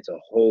 It's a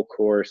whole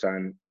course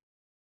on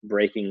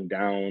breaking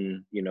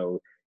down, your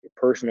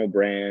personal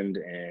brand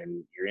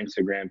and your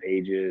Instagram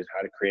pages,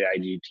 how to create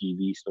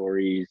IGTV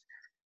stories,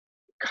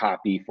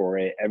 copy for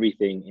it,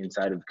 everything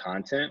inside of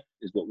content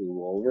is what we will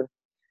go over.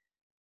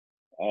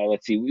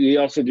 Let's see. We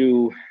also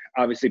do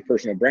obviously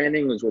personal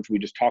branding, which we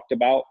just talked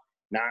about.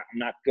 I'm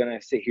not going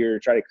to sit here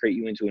and try to create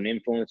you into an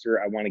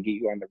influencer. I want to get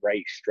you on the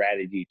right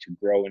strategy to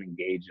grow and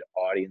engage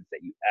the audience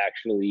that you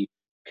actually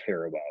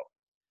care about.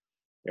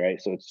 Right.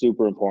 So it's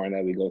super important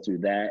that we go through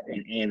that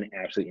and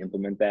actually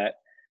implement that.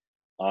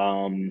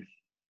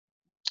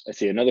 Let's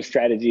see. Another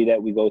strategy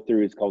that we go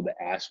through is called the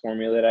ASK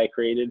formula that I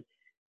created.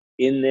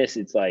 In this,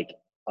 it's like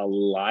a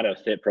lot of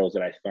Fit Pros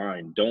that I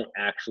find don't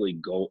actually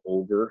go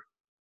over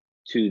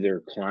to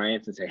their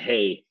clients and say,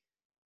 hey,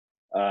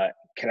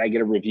 can I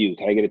get a review?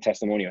 Can I get a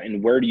testimonial?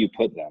 And where do you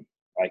put them?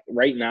 Like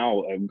right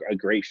now, a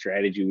great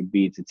strategy would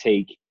be to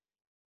take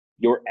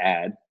your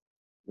ad,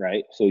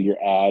 right? So your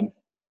ad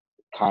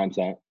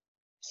content,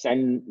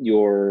 send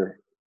your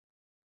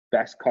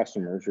best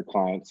customers, your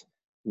clients,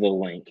 the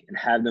link and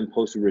have them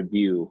post a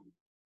review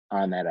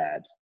on that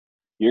ad.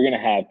 You're going to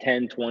have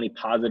 10, 20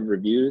 positive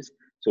reviews.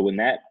 So when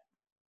that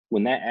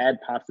ad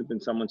pops up in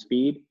someone's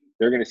feed,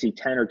 they're going to see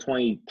 10 or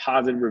 20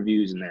 positive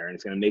reviews in there, and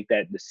it's going to make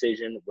that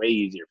decision way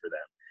easier for them.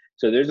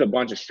 So there's a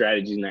bunch of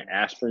strategies in that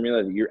ASK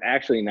formula that you're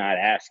actually not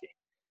asking.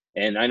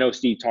 And I know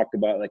Steve talked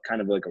about like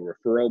kind of like a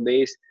referral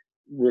base.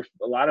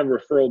 A lot of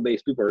referral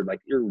based people are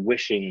like, you're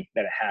wishing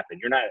that it happened.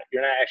 You're not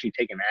actually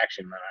taking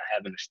action on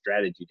having a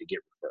strategy to get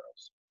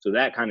referrals. So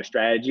that kind of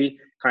strategy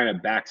kind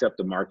of backs up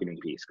the marketing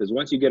piece, because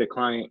once you get a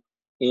client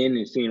in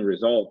and seeing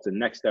results, the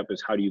next step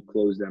is how do you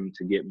close them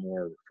to get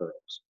more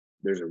referrals.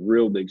 There's a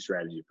real big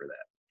strategy for that.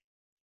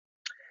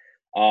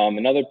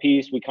 Another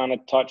piece we kind of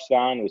touched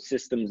on was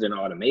systems and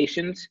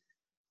automations.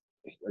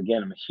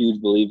 Again, I'm a huge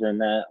believer in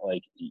that.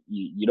 Like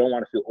you don't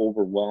want to feel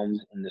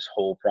overwhelmed in this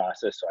whole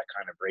process. So I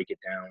kind of break it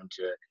down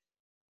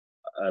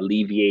to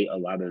alleviate a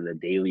lot of the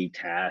daily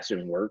tasks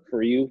and work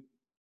for you.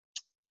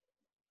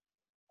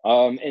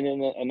 And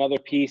then another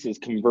piece is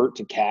convert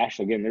to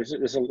cash. Again, this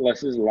is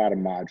a lot of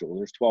modules.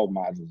 There's 12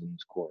 modules in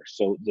this course.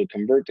 So the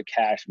convert to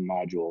cash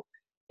module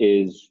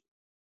is,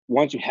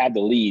 once you have the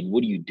lead,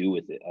 what do you do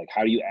with it? Like,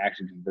 how do you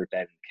actually convert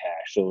that into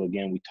cash? So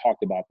again, we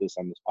talked about this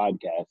on this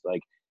podcast.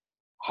 Like,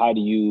 how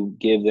do you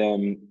give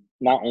them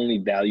not only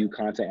value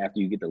content after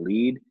you get the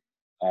lead,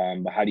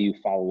 but how do you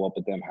follow up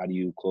with them? How do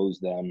you close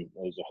them?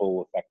 There's a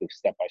whole effective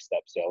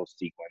step-by-step sales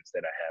sequence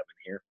that I have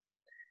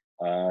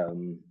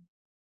in here.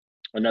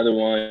 Another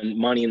one,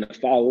 money in the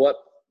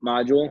follow-up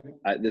module.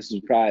 This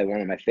is probably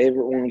one of my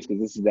favorite ones,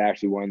 because this is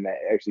actually one that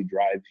actually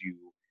drives you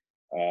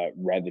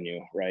revenue,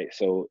 right?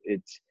 So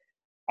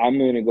I'm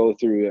going to go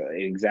through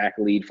an exact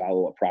lead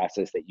follow-up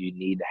process that you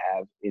need to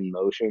have in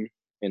motion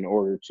in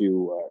order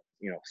to,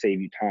 save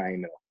you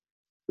time and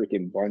a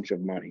freaking bunch of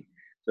money.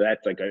 So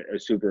that's like a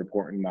super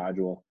important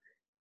module.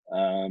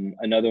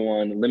 Another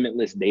one,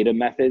 limitless data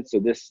method. So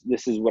this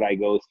is what I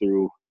go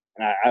through.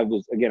 And I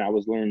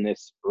was learning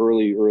this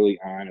early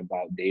on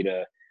about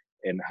data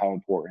and how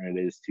important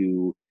it is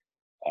to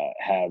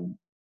have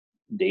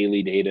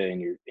daily data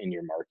in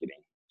your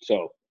marketing.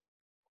 So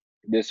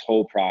this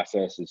whole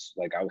process is,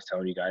 like I was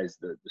telling you guys,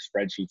 the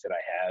spreadsheets that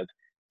I have,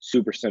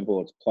 super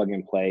simple. It's plug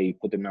and play. You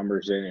put the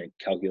numbers in, it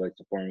calculates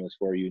the formulas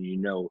for you, and you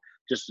know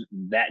just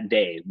that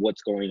day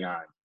what's going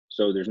on.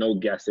 So there's no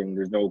guessing.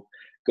 There's no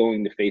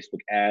going to Facebook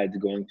ads,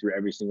 going through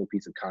every single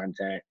piece of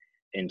content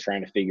and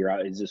trying to figure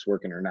out, is this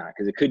working or not?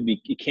 Because it can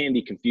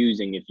be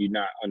confusing if you're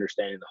not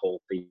understanding the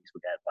whole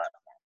Facebook ad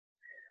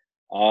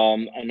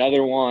platform.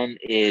 Another one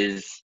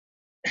is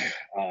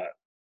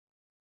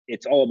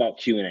it's all about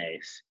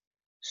Q&As.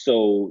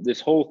 So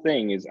this whole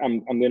thing is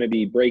I'm going to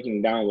be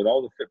breaking down with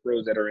all the Fit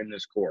Bros that are in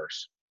this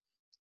course,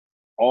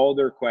 all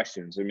their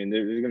questions. I mean,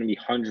 there's going to be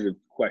hundreds of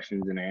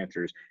questions and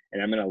answers,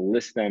 and I'm going to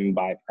list them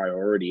by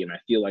priority. And I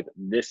feel like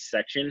this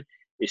section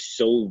is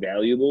so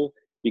valuable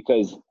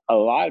because a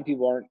lot of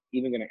people aren't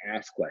even going to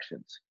ask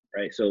questions,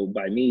 right? So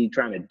by me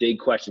trying to dig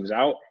questions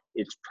out,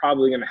 it's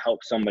probably going to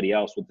help somebody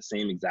else with the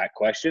same exact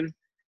question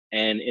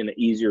and in an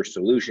easier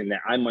solution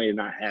that I might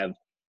not have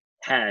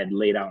had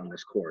laid out in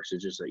this course.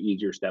 It's just an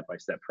easier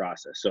step-by-step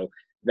process. So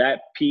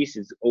that piece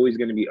is always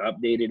going to be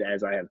updated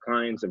as I have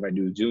clients. If I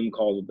do Zoom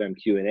calls with them,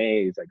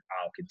 Q&As, like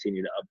I'll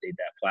continue to update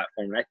that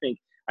platform. And I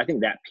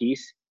think that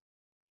piece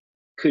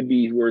could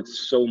be worth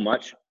so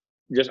much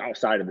just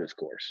outside of this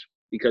course,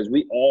 because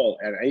we all,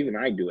 and even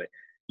I do it,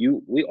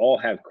 we all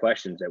have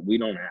questions that we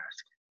don't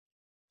ask.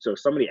 So if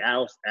somebody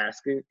else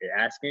asking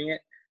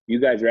it, you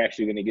guys are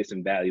actually going to get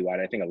some value out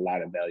of it. I think a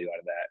lot of value out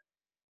of that.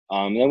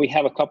 Then we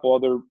have a couple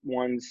other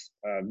ones,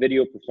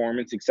 Video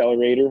Performance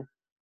Accelerator.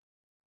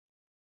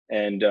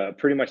 And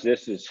pretty much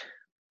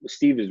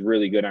Steve is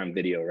really good on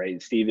video,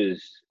 right?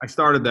 I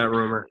started that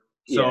rumor.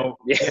 So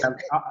yeah.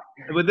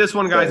 With this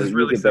one, guys, so it's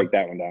really simple. Break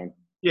that one down.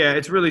 Yeah,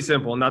 it's really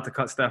simple, not to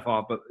cut Steph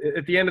off. But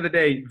at the end of the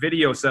day,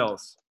 video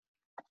sells.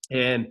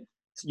 And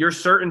your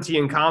certainty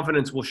and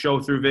confidence will show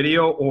through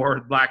video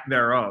or lack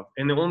thereof.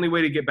 And the only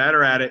way to get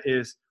better at it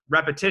is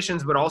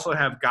repetitions, but also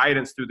have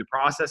guidance through the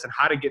process and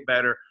how to get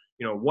better.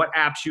 You know, what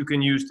apps you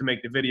can use to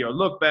make the video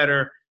look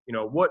better, you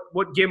know, what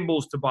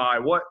gimbals to buy,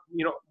 what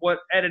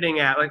editing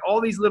app, like all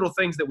these little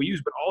things that we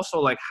use, but also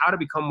like how to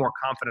become more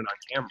confident on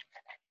camera.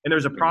 And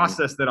there's a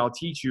process that I'll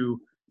teach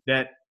you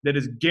that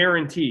is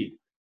guaranteed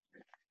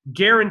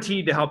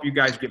to help you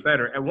guys get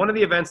better. At one of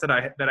the events that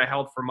I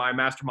held for my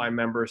mastermind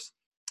members,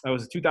 that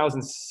was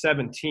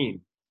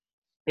 2017.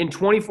 In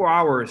 24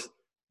 hours,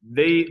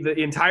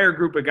 the entire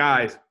group of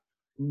guys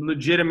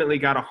legitimately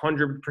got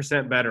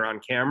 100% better on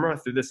camera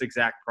through this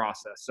exact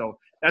process. So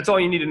that's all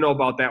you need to know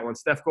about that one.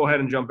 Steph, go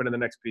ahead and jump into the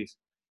next piece.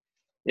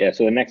 Yeah,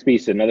 so the next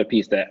piece, another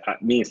piece that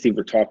me and Steve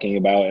were talking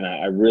about, and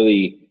I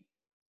really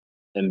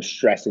am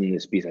stressing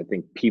this piece. I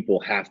think people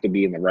have to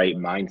be in the right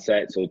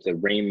mindset. So it's a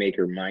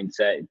Rainmaker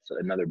mindset. It's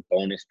another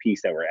bonus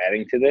piece that we're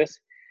adding to this.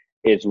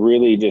 It's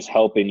really just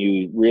helping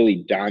you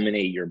really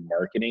dominate your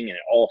marketing, and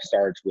it all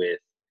starts with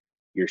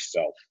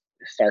yourself.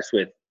 It starts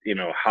with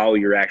how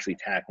you're actually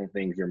tackling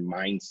things, your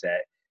mindset,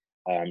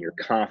 your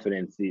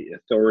confidence, the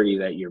authority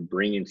that you're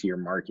bringing to your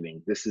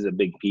marketing. This is a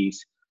big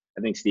piece.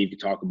 I think Steve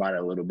could talk about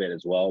it a little bit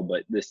as well,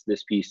 but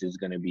this piece is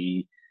going to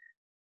be,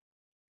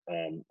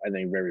 I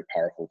think, very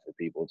powerful for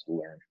people to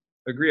learn.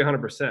 Agree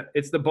 100%.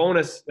 It's the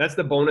bonus. That's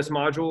the bonus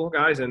module,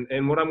 guys.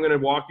 And what I'm going to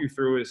walk you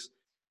through is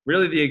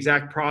really the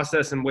exact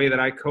process and way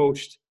that I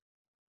coached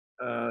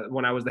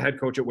when I was the head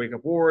coach at Wake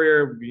Up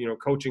Warrior,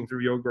 coaching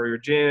through Yoga Grow Your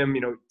Gym,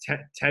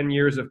 10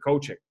 years of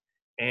coaching.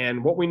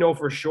 And what we know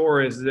for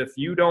sure is if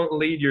you don't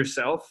lead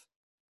yourself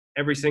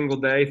every single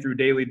day through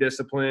daily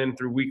discipline,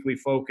 through weekly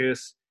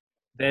focus,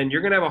 then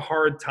you're going to have a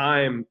hard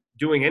time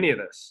doing any of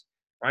this,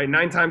 right?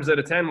 9 times out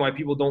of 10, why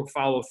people don't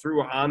follow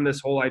through on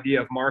this whole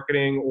idea of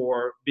marketing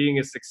or being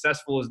as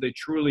successful as they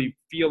truly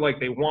feel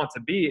like they want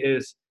to be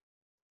is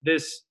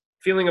this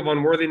feeling of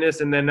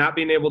unworthiness and then not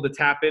being able to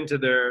tap into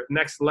their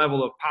next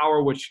level of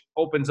power, which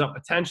opens up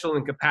potential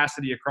and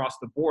capacity across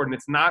the board. And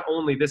it's not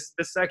only this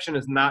section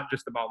is not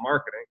just about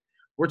marketing.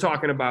 We're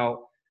talking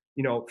about,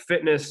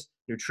 fitness,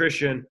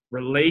 nutrition,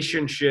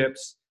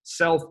 relationships,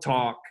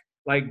 self-talk,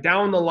 like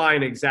down the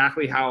line,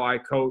 exactly how I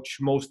coach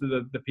most of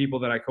the people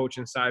that I coach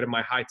inside of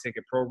my high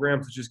ticket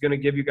programs, which is going to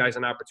give you guys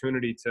an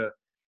opportunity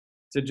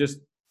to just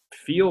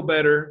feel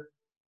better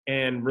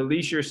and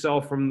release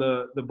yourself from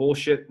the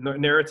bullshit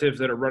narratives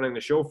that are running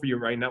the show for you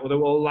right now. That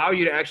will allow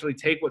you to actually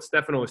take what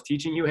Stefano is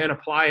teaching you and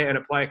apply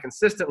it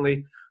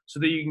consistently so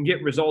that you can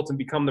get results and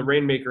become the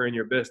rainmaker in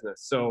your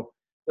business. So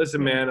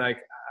listen, man,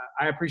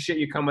 I appreciate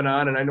you coming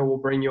on, and I know we'll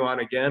bring you on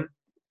again.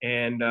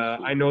 And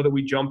I know that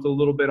we jumped a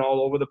little bit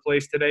all over the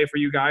place today for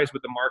you guys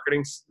with the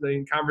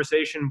marketing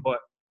conversation, but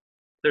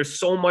there's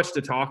so much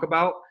to talk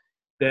about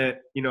that,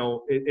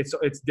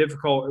 it's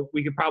difficult.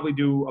 We could probably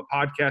do a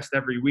podcast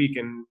every week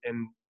and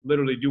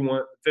literally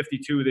do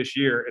 52 this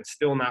year and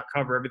still not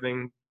cover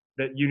everything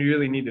that you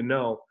really need to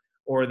know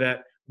or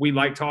that we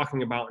like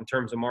talking about in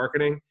terms of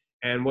marketing.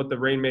 And what the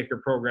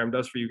Rainmaker program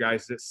does for you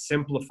guys is it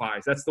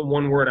simplifies. That's the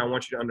one word I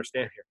want you to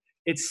understand here.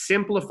 It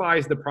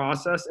simplifies the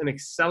process and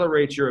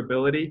accelerates your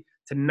ability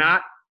to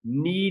not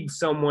need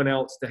someone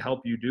else to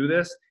help you do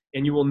this,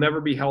 and you will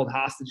never be held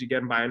hostage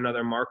again by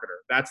another marketer.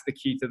 That's the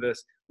key to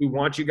this. We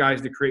want you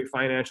guys to create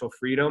financial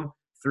freedom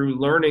through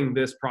learning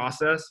this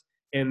process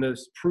and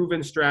those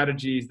proven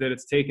strategies that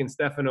it's taken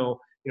Stefano,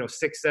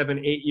 6, 7,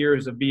 8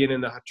 years of being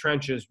in the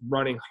trenches,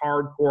 running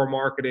hardcore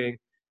marketing,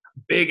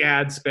 big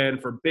ad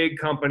spend for big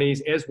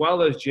companies, as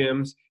well as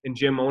gyms and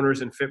gym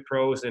owners and fit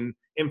pros and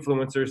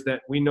influencers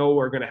that we know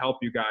are going to help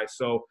you guys.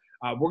 So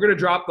we're going to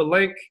drop the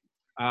link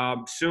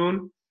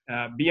soon.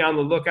 Be on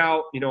the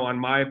lookout, on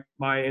my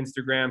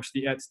Instagram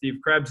at Steve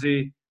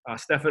Krebsy.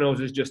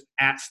 Stefano's is just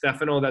at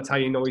Stefano. That's how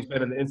you know he's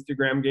been in the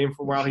Instagram game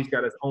for a while. He's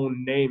got his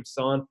own name,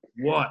 son.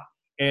 What?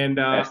 And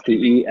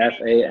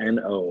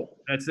Stefano.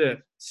 That's it.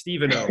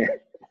 Steveno.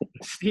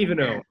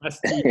 Steveno.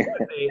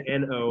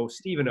 Stefano.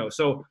 Steveno.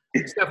 So,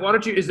 Steph, why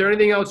don't you? Is there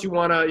anything else you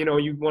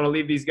wanna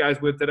leave these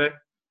guys with today?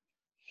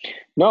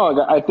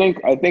 No, I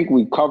think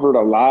we covered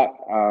a lot.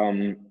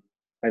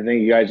 I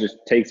think you guys just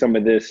take some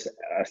of this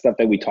stuff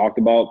that we talked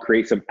about,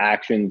 create some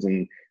actions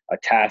and a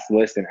task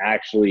list, and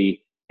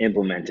actually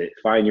implement it.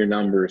 Find your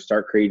numbers,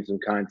 start creating some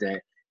content.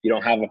 If you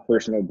don't have a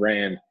personal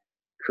brand,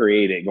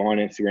 create it. Go on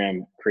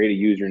Instagram, create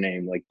a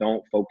username. Like,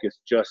 don't focus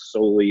just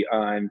solely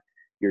on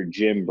your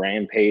gym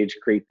brand page.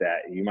 Create that.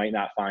 You might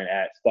not find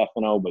at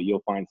Stefano, but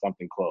you'll find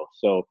something close.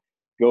 So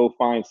go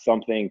find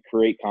something,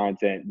 create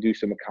content, do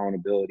some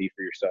accountability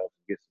for yourself,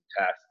 and get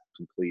some tasks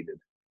completed.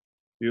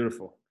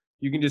 Beautiful.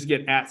 You can just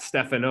get at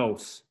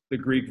Stephanos, the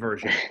Greek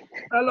version.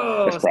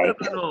 Hello,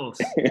 Stephanos.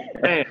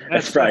 Man,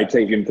 that's probably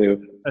taken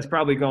too. That's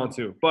probably gone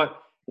too. But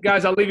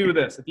guys, I'll leave you with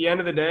this. At the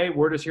end of the day,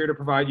 we're just here to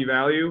provide you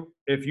value.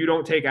 If you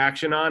don't take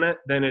action on it,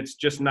 then it's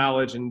just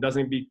knowledge and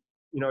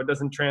it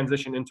doesn't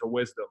transition into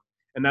wisdom.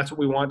 And that's what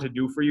we want to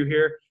do for you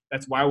here.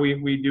 That's why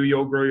we do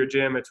Yo Grow Your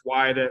Gym. It's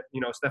why that,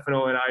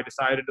 Stefano and I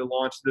decided to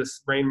launch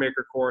this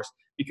Rainmaker course,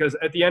 because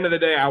at the end of the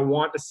day, I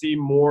want to see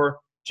more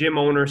gym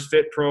owners,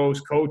 fit pros,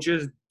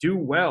 coaches do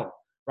well,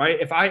 right?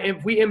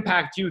 If we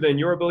impact you, then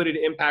your ability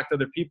to impact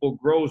other people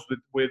grows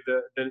with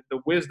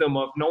the wisdom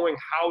of knowing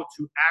how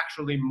to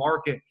actually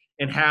market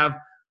and have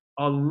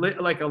a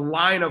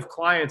line of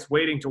clients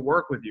waiting to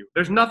work with you.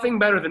 There's nothing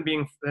better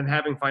than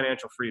having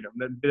financial freedom,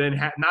 than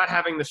not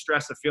having the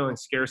stress of feeling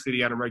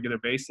scarcity on a regular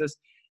basis.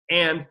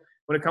 And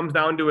when it comes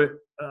down to it,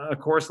 a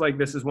course like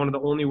this is one of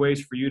the only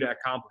ways for you to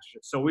accomplish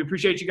it. So we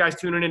appreciate you guys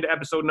tuning into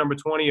episode number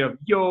 20 of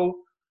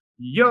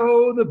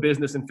Yo, the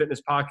Business and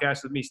Fitness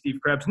Podcast with me, Steve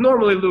Krebs.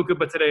 Normally Luca,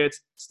 but today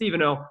it's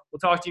Steveno. We'll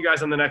talk to you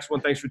guys on the next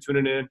one. Thanks for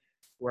tuning in.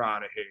 We're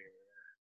out of here.